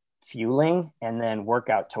day-to-day fueling and then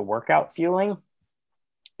workout to workout fueling.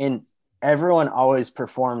 And everyone always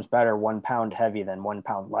performs better 1 pound heavy than 1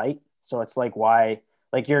 pound light. So it's like, why,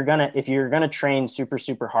 like if you're going to train super,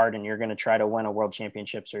 super hard and you're going to try to win a world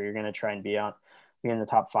championships, or you're going to try and be in the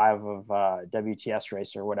top 5 of WTS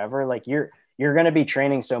race or whatever, like you're going to be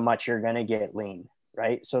training so much, you're going to get lean.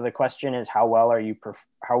 Right. So the question is, how well are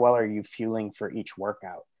you fueling for each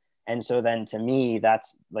workout? And so then to me,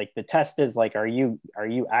 that's like, the test is like, are you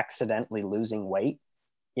accidentally losing weight?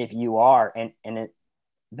 If you are,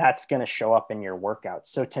 that's going to show up in your workouts.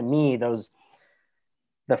 So to me,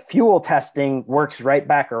 the fuel testing works right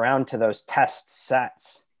back around to those test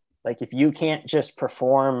sets. Like if you can't just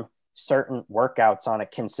perform certain workouts on a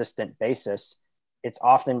consistent basis, it's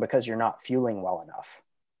often because you're not fueling well enough.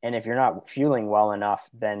 And if you're not fueling well enough,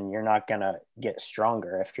 then you're not going to get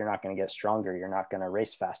stronger. If you're not going to get stronger, you're not going to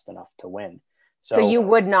race fast enough to win. So you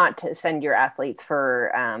would not send your athletes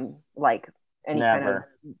for like any never. kind of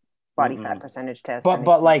body fat percentage test.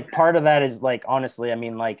 But like part of that is like, honestly, I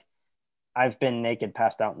mean, like I've been naked,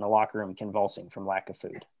 passed out in the locker room, convulsing from lack of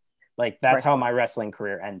food. Like that's how my wrestling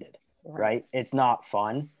career ended. Right. It's not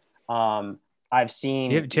fun. I've seen.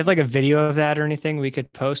 Do you have like a video of that or anything we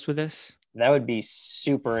could post with this? That would be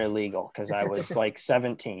super illegal because I was like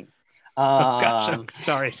 17. Oh, gosh,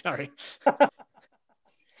 sorry.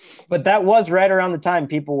 But that was right around the time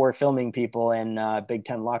people were filming people in Big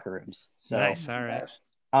Ten locker rooms. So, nice. All right.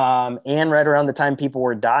 And right around the time people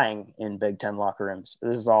were dying in Big Ten locker rooms.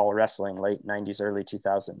 This is all wrestling, late 90s, early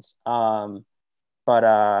 2000s.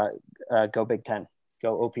 But go Big Ten.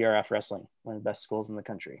 Go OPRF Wrestling, one of the best schools in the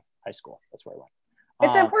country. High school. That's where I went.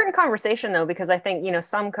 It's an important conversation, though, because I think,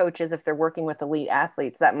 some coaches, if they're working with elite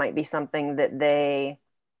athletes, that might be something that they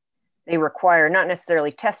require, not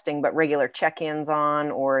necessarily testing, but regular check-ins on,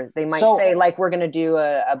 or they might say, like, we're going to do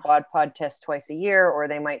a bod pod test twice a year, or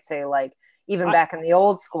they might say, like, even back in the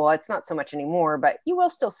old school, it's not so much anymore, but you will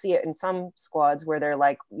still see it in some squads where they're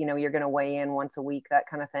like, you're going to weigh in once a week, that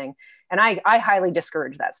kind of thing. And I highly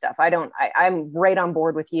discourage that stuff. I'm right on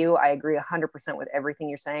board with you. I agree 100% with everything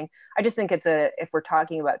you're saying. I just think if we're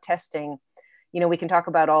talking about testing, we can talk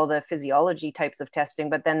about all the physiology types of testing,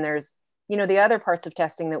 but then there's, the other parts of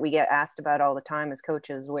testing that we get asked about all the time as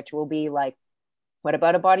coaches, which will be like, what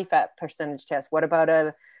about a body fat percentage test? What about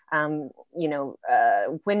a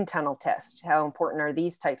wind tunnel test? How important are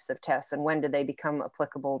these types of tests, and when do they become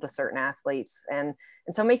applicable to certain athletes? And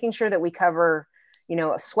so making sure that we cover,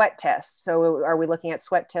 a sweat test. So are we looking at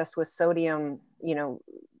sweat tests with sodium,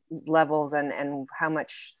 levels and how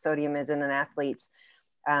much sodium is in an athlete's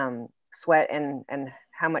sweat and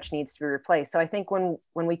how much needs to be replaced? So I think when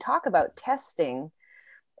we talk about testing,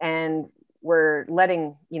 and we're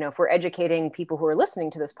letting, if we're educating people who are listening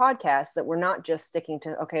to this podcast, that we're not just sticking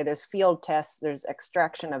to, okay, there's field tests, there's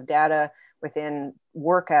extraction of data within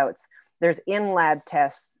workouts, there's in-lab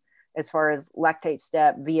tests as far as lactate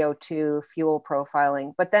step, VO2, fuel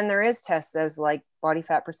profiling, but then there is tests as like body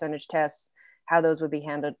fat percentage tests, how those would be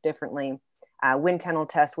handled differently. Wind tunnel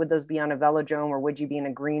tests, would those be on a velodrome, or would you be in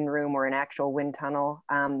a green room or an actual wind tunnel?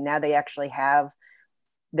 Now they actually have,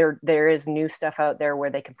 there is new stuff out there where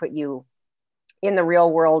they can put you in the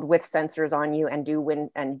real world with sensors on you and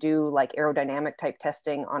do like aerodynamic type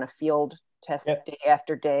testing on a field test day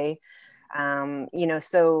after day.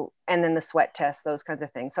 So, and then the sweat test, those kinds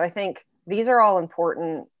of things. So I think these are all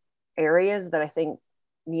important areas that I think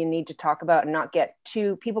you need to talk about, and not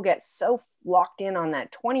people get so locked in on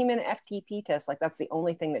that 20-minute FTP test. Like that's the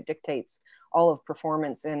only thing that dictates all of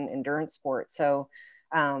performance in endurance sports. So,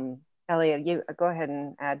 Elliot, you go ahead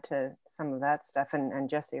and add to some of that stuff, and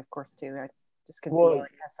Jesse, of course, too. I just can see Elliot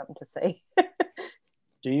has something to say.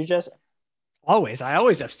 Do you, Jesse? Always. I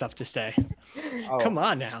always have stuff to say. Oh. Come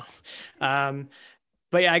on now.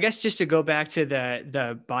 But yeah, I guess just to go back to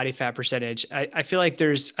the body fat percentage, I feel like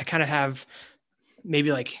I kind of have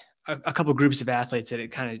maybe like a couple groups of athletes that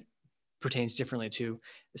it kind of pertains differently to.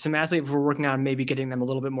 Some athlete, if we're working on maybe getting them a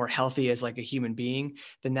little bit more healthy as like a human being,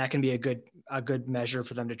 then that can be a good measure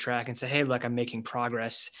for them to track and say, hey, look, I'm making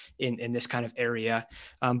progress in this kind of area.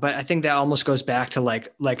 But I think that almost goes back to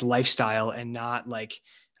like lifestyle and not like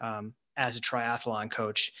as a triathlon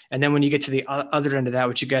coach. And then when you get to the other end of that,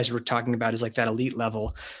 what you guys were talking about is like that elite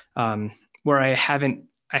level, where I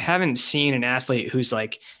haven't seen an athlete who's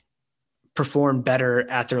like perform better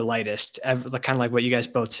at their lightest. Kind of like what you guys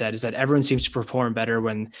both said, is that everyone seems to perform better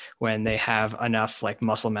when they have enough like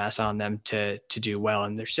muscle mass on them to do well.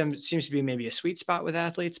 And there seems to be maybe a sweet spot with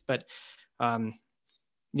athletes, but I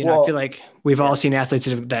feel like we've all seen athletes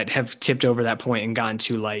that have tipped over that point and gotten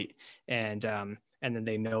too light, and then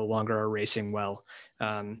they no longer are racing well.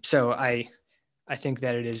 So I I think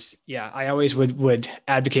that it is. Yeah, I always would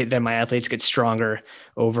advocate that my athletes get stronger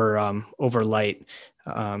over light.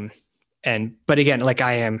 But again, like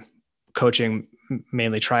I am coaching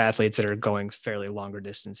mainly triathletes that are going fairly longer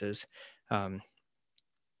distances. So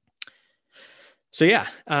yeah.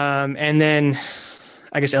 And then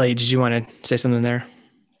I guess Elliot, did you want to say something there?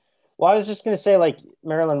 Well, I was just going to say, like,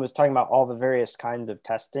 Marilyn was talking about all the various kinds of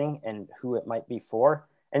testing and who it might be for.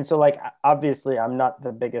 And so, like, obviously, I'm not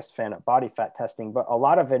the biggest fan of body fat testing, but a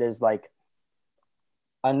lot of it is like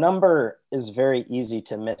a number is very easy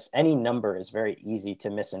to miss. Any number is very easy to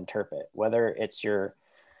misinterpret, whether it's your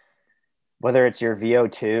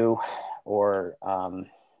VO2 or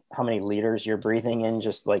how many liters you're breathing in,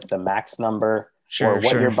 just like the max number, or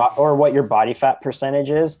what your body fat percentage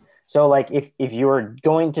is. So like if you're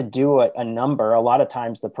going to do a number, a lot of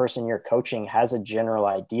times the person you're coaching has a general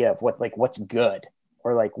idea of what's good,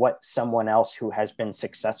 or like what someone else who has been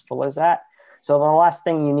successful is at. So the last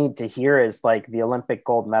thing you need to hear is like the Olympic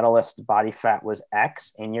gold medalist body fat was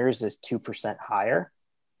X and yours is 2% higher.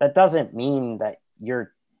 That doesn't mean that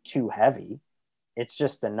you're too heavy. It's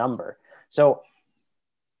just a number. So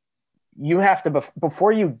you have to,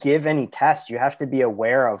 before you give any test, you have to be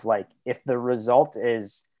aware of like, if the result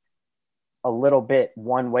is a little bit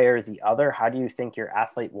one way or the other, how do you think your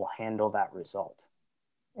athlete will handle that result?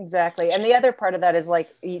 Exactly. And the other part of that is like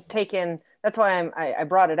you take in, that's why I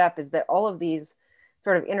brought it up, is that all of these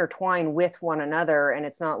sort of intertwine with one another. And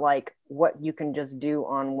it's not like what you can just do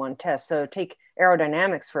on one test. So take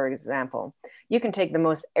aerodynamics, for example. You can take the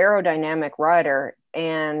most aerodynamic rider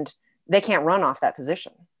and they can't run off that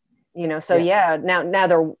position. So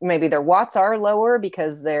now maybe their watts are lower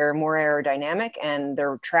because they're more aerodynamic and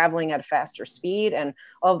they're traveling at a faster speed, and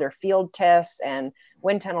all of their field tests and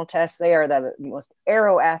wind tunnel tests, they are the most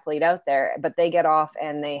aero athlete out there, but they get off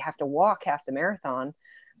and they have to walk half the marathon.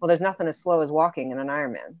 Well, there's nothing as slow as walking in an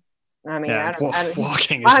Ironman. I mean,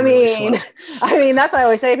 walking is really slow. I mean, that's what I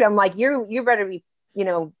always say to them. I'm like, you better be,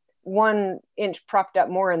 1 inch propped up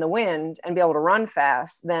more in the wind and be able to run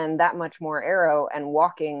fast than that much more aero and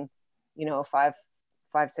walking, a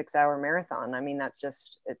 5-6 hour marathon. I mean, that's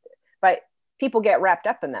just it. But people get wrapped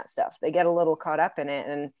up in that stuff. They get a little caught up in it,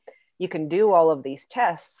 and you can do all of these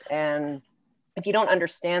tests. And if you don't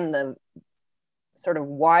understand the sort of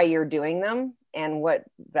why you're doing them and what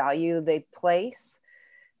value they place,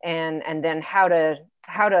 and then how to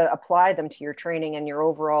apply them to your training and your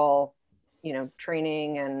overall,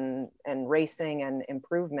 training and racing and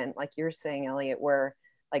improvement, like you're saying, Elliot, where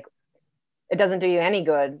like it doesn't do you any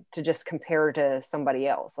good to just compare to somebody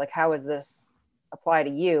else. Like, how does this apply to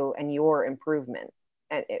you and your improvement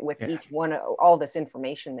with each one of all this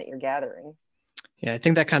information that you're gathering? Yeah, I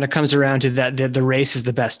think that kind of comes around to that the race is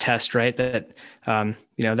the best test, right? That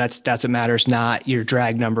that's what matters, not your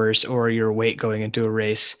drag numbers or your weight going into a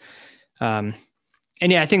race.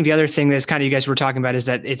 And yeah, I think the other thing that's kind of you guys were talking about is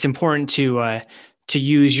that it's important to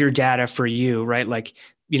use your data for you, right? Like,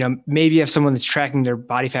 maybe you have someone that's tracking their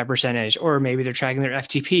body fat percentage, or maybe they're tracking their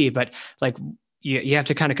FTP, but like you have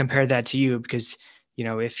to kind of compare that to you, because,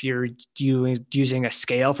 if you're using a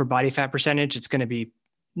scale for body fat percentage, it's going to be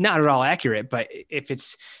not at all accurate. But if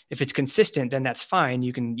it's consistent, then that's fine.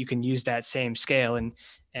 You can use that same scale and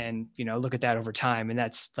look at that over time. And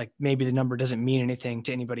that's like, maybe the number doesn't mean anything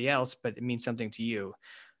to anybody else, but it means something to you.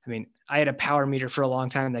 I mean, I had a power meter for a long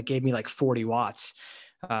time that gave me like 40 watts,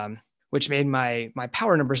 which made my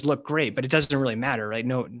power numbers look great, but it doesn't really matter, right?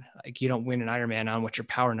 No, like you don't win an Ironman on what your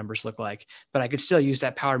power numbers look like, but I could still use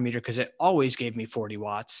that power meter because it always gave me 40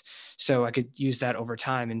 watts. So I could use that over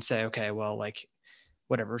time and say, okay, well, like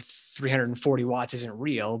whatever, 340 watts isn't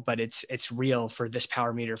real, but it's real for this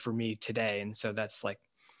power meter for me today. And so that's like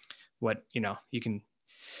what, you can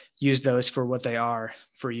use those for what they are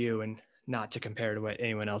for you and not to compare to what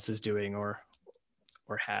anyone else is doing or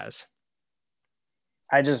has.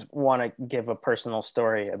 I just want to give a personal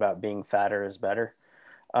story about being fatter is better.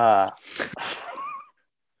 Back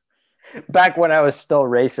when I was still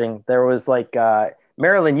racing, there was like,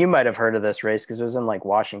 Marilyn, you might have heard of this race because it was in like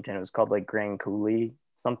Washington. It was called like Grand Coulee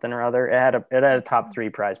something or other. It had a top 3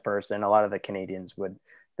 prize purse, and a lot of the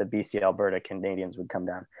BC Alberta Canadians would come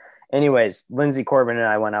down. Anyways, Lindsay Corbin and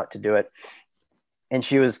I went out to do it, and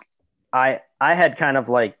I had kind of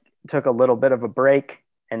like took a little bit of a break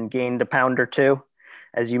and gained a pound or two,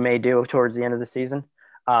 as you may do towards the end of the season.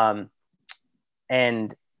 And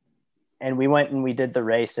we went and we did the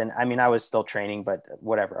race. And I mean, I was still training, but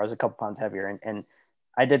whatever, I was a couple pounds heavier and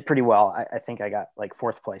I did pretty well. I think I got like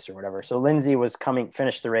 4th place or whatever. So Lindsay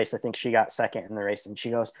finished the race. I think she got 2nd in the race, and she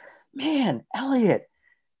goes, "Man, Elliot,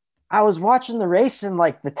 I was watching the race and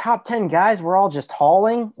like the top 10 guys were all just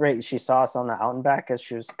hauling, right? She saw us on the out and back as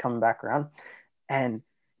she was coming back around. And,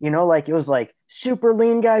 like it was like super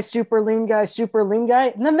lean guy, super lean guy, super lean guy.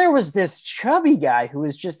 And then there was this chubby guy who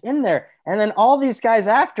was just in there. And then all these guys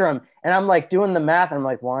after him. And I'm like doing the math. And I'm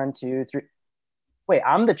like, 1, 2, 3. Wait,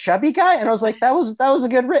 I'm the chubby guy? And I was like, that was a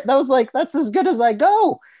good that was like, that's as good as I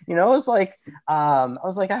go. It was like, I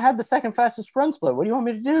was like, I had the second fastest run split. What do you want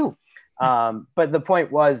me to do? But the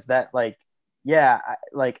point was that like, yeah,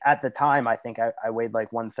 like at the time, I think I weighed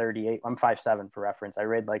like 138. I'm 5'7" for reference. I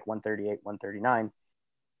weighed like 138, 139.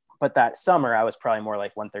 But that summer, I was probably more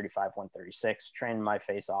like 135, 136, training my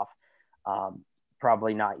face off,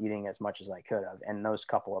 probably not eating as much as I could have. And those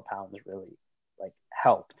couple of pounds really like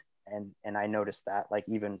helped. And I noticed that like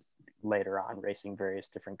even later on racing various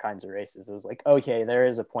different kinds of races, it was like, okay, there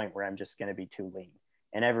is a point where I'm just going to be too lean.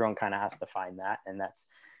 And everyone kind of has to find that. And that's,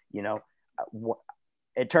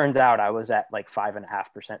 it turns out I was at like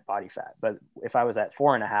 5.5% body fat, but if I was at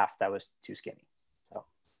 4.5, that was too skinny. So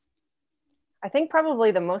I think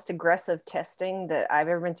probably the most aggressive testing that I've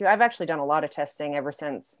ever been through, I've actually done a lot of testing ever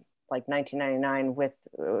since like 1999 with,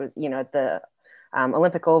 at the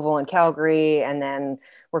Olympic Oval in Calgary, and then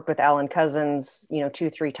worked with Alan Cousins,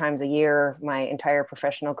 2-3 times a year, my entire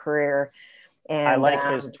professional career. And I like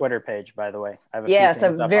his Twitter page, by the way. I have a yeah,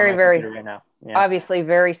 so very, very, right now. Yeah. Obviously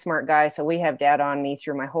very smart guy. So we have data on me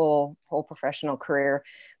through my whole professional career.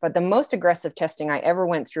 But the most aggressive testing I ever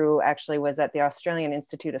went through actually was at the Australian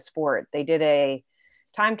Institute of Sport. They did a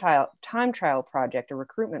time trial project, a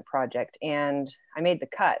recruitment project, and I made the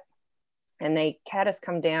cut. And they had us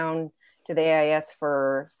come down to the AIS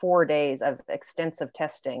for 4 days of extensive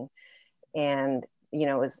testing. And,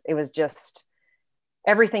 it was just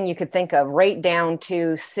everything you could think of, right down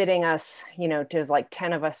to sitting us, to like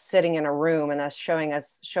 10 of us sitting in a room and us showing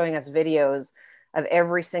us videos of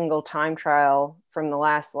every single time trial from the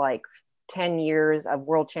last like 10 years of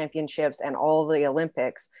world championships and all the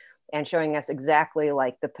Olympics, and showing us exactly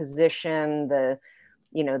like the position, the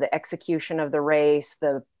execution of the race,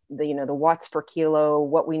 the watts per kilo,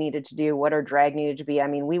 what we needed to do, what our drag needed to be. I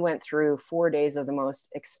mean, we went through 4 days of the most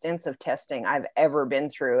extensive testing I've ever been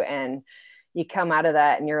through. And you come out of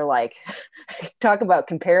that and you're like, talk about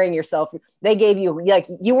comparing yourself. They gave you, like,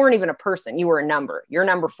 you weren't even a person, you were a number. You're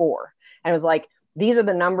number 4. And it was like, these are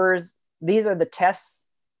the numbers, these are the tests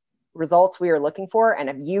results we are looking for. And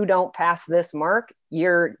if you don't pass this mark,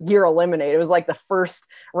 you're eliminated. It was like the first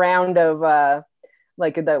round of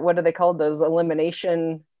what do they call those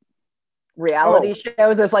elimination reality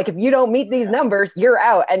shows? It's like, if you don't meet these numbers, you're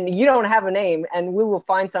out and you don't have a name, and we will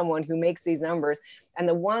find someone who makes these numbers. And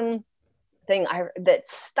the one thing that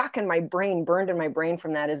stuck in my brain, burned in my brain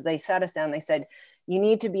from that, is they sat us down, they said, you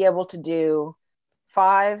need to be able to do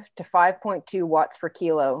 5 to 5.2 watts per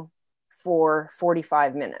kilo for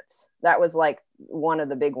 45 minutes. That was like one of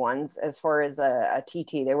the big ones as far as a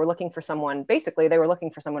TT. They were looking for someone, basically they were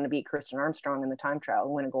looking for someone to beat Kirsten Armstrong in the time trial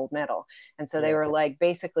and win a gold medal. And so they were like,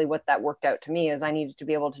 basically what that worked out to me is I needed to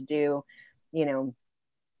be able to do,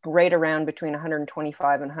 right around between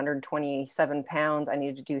 125 and 127 pounds. I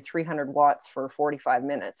needed to do 300 watts for 45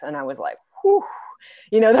 minutes. And I was like, whew,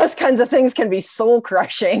 those kinds of things can be soul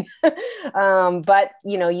crushing. But,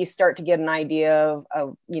 you start to get an idea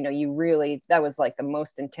of that was like the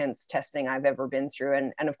most intense testing I've ever been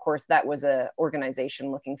through. And of course that was a organization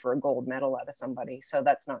looking for a gold medal out of somebody. So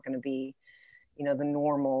that's not going to be, the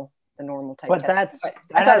normal type. But testing.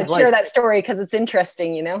 I thought I'd share that story because it's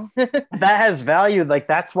interesting, that has value. Like,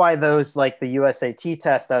 that's why those, like the USAT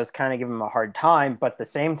test, I was kind of giving them a hard time, but at the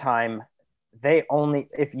same time,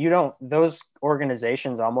 those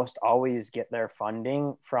organizations almost always get their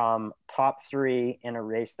funding from top 3 in a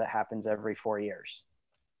race that happens every 4 years.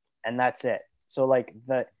 And that's it. So like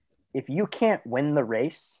if you can't win the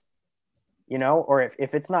race, or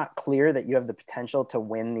if it's not clear that you have the potential to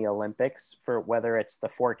win the Olympics, for whether it's the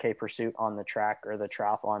 4K pursuit on the track or the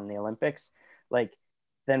triathlon in the Olympics, like,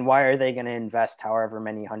 then why are they going to invest however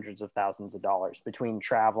many hundreds of thousands of dollars between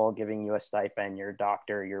travel, giving you a stipend, your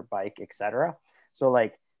doctor, your bike, etc.? So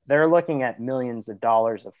like, they're looking at millions of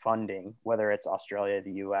dollars of funding, whether it's Australia,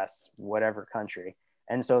 the US, whatever country.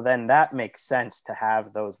 And so then that makes sense to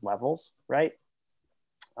have those levels, right?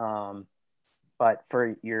 But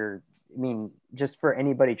just for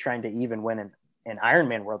anybody trying to even win an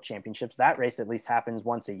Ironman World Championships, that race at least happens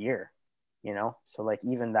once a year, So like,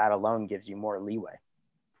 even that alone gives you more leeway.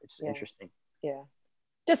 It's interesting. Yeah.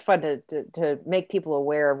 Just fun to make people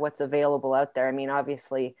aware of what's available out there. I mean,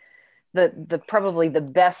 obviously the probably the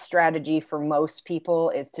best strategy for most people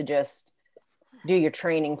is to just do your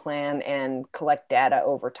training plan and collect data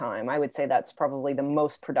over time. I would say that's probably the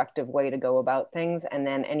most productive way to go about things. And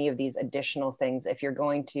then any of these additional things, if you're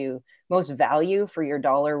going to, most value for your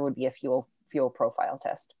dollar would be a fuel profile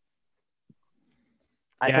test.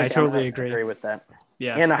 I totally agree with that.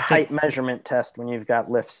 Yeah. And a height measurement test when you've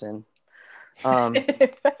got lifts in.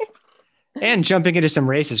 And jumping into some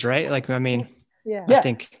races, right? Like, I mean, I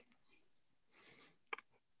think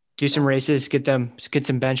do some races, get some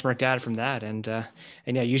benchmark data from that. And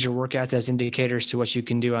use your workouts as indicators to what you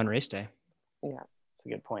can do on race day. Yeah, that's a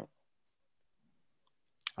good point.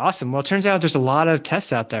 Awesome. Well, it turns out there's a lot of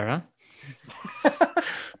tests out there, huh?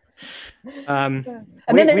 And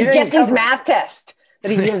then there's Jesse's math test that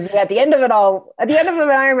he gives you at the end of it all. At the end of an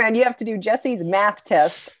Ironman, you have to do Jesse's math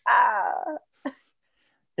test.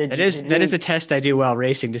 That is a test I do while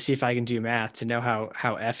racing to see if I can do math, to know how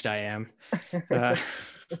effed I am.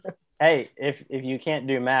 Hey, if you can't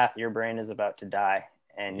do math, your brain is about to die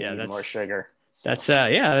and you need more sugar. So. That's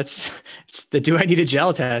it's the do I need a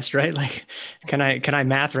gel test, right? Like, can I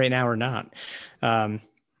math right now or not?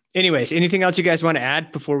 Anyways, anything else you guys want to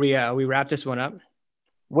add before we wrap this one up?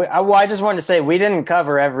 I just wanted to say we didn't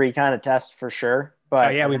cover every kind of test for sure,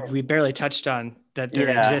 but we barely touched on that there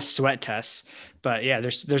exists sweat tests, but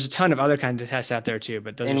there's a ton of other kinds of tests out there too.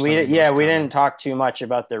 But those we didn't talk too much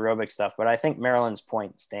about the aerobic stuff, but I think Marilyn's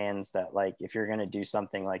point stands that like if you're going to do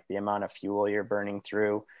something like the amount of fuel you're burning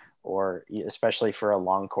through, or especially for a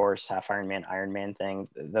long course, half Ironman thing,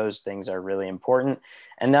 those things are really important.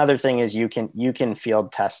 And the other thing is you can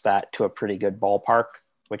field test that to a pretty good ballpark,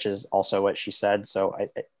 which is also what she said. So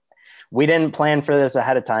we didn't plan for this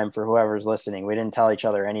ahead of time for whoever's listening. We didn't tell each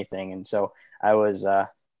other anything. And so I was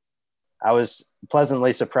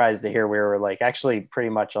pleasantly surprised to hear we were like actually pretty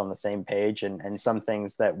much on the same page, and some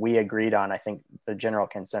things that we agreed on, I think the general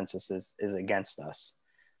consensus is against us.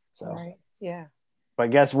 So, right. Yeah.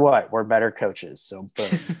 But guess what? We're better coaches. So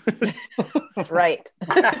boom. Right.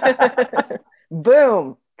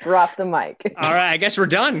 Boom. Drop the mic. All right. I guess we're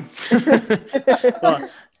done. Well,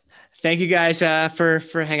 thank you guys for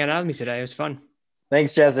hanging out with me today. It was fun.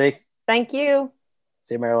 Thanks, Jesse. Thank you.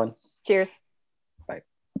 See you, Marilyn. Cheers.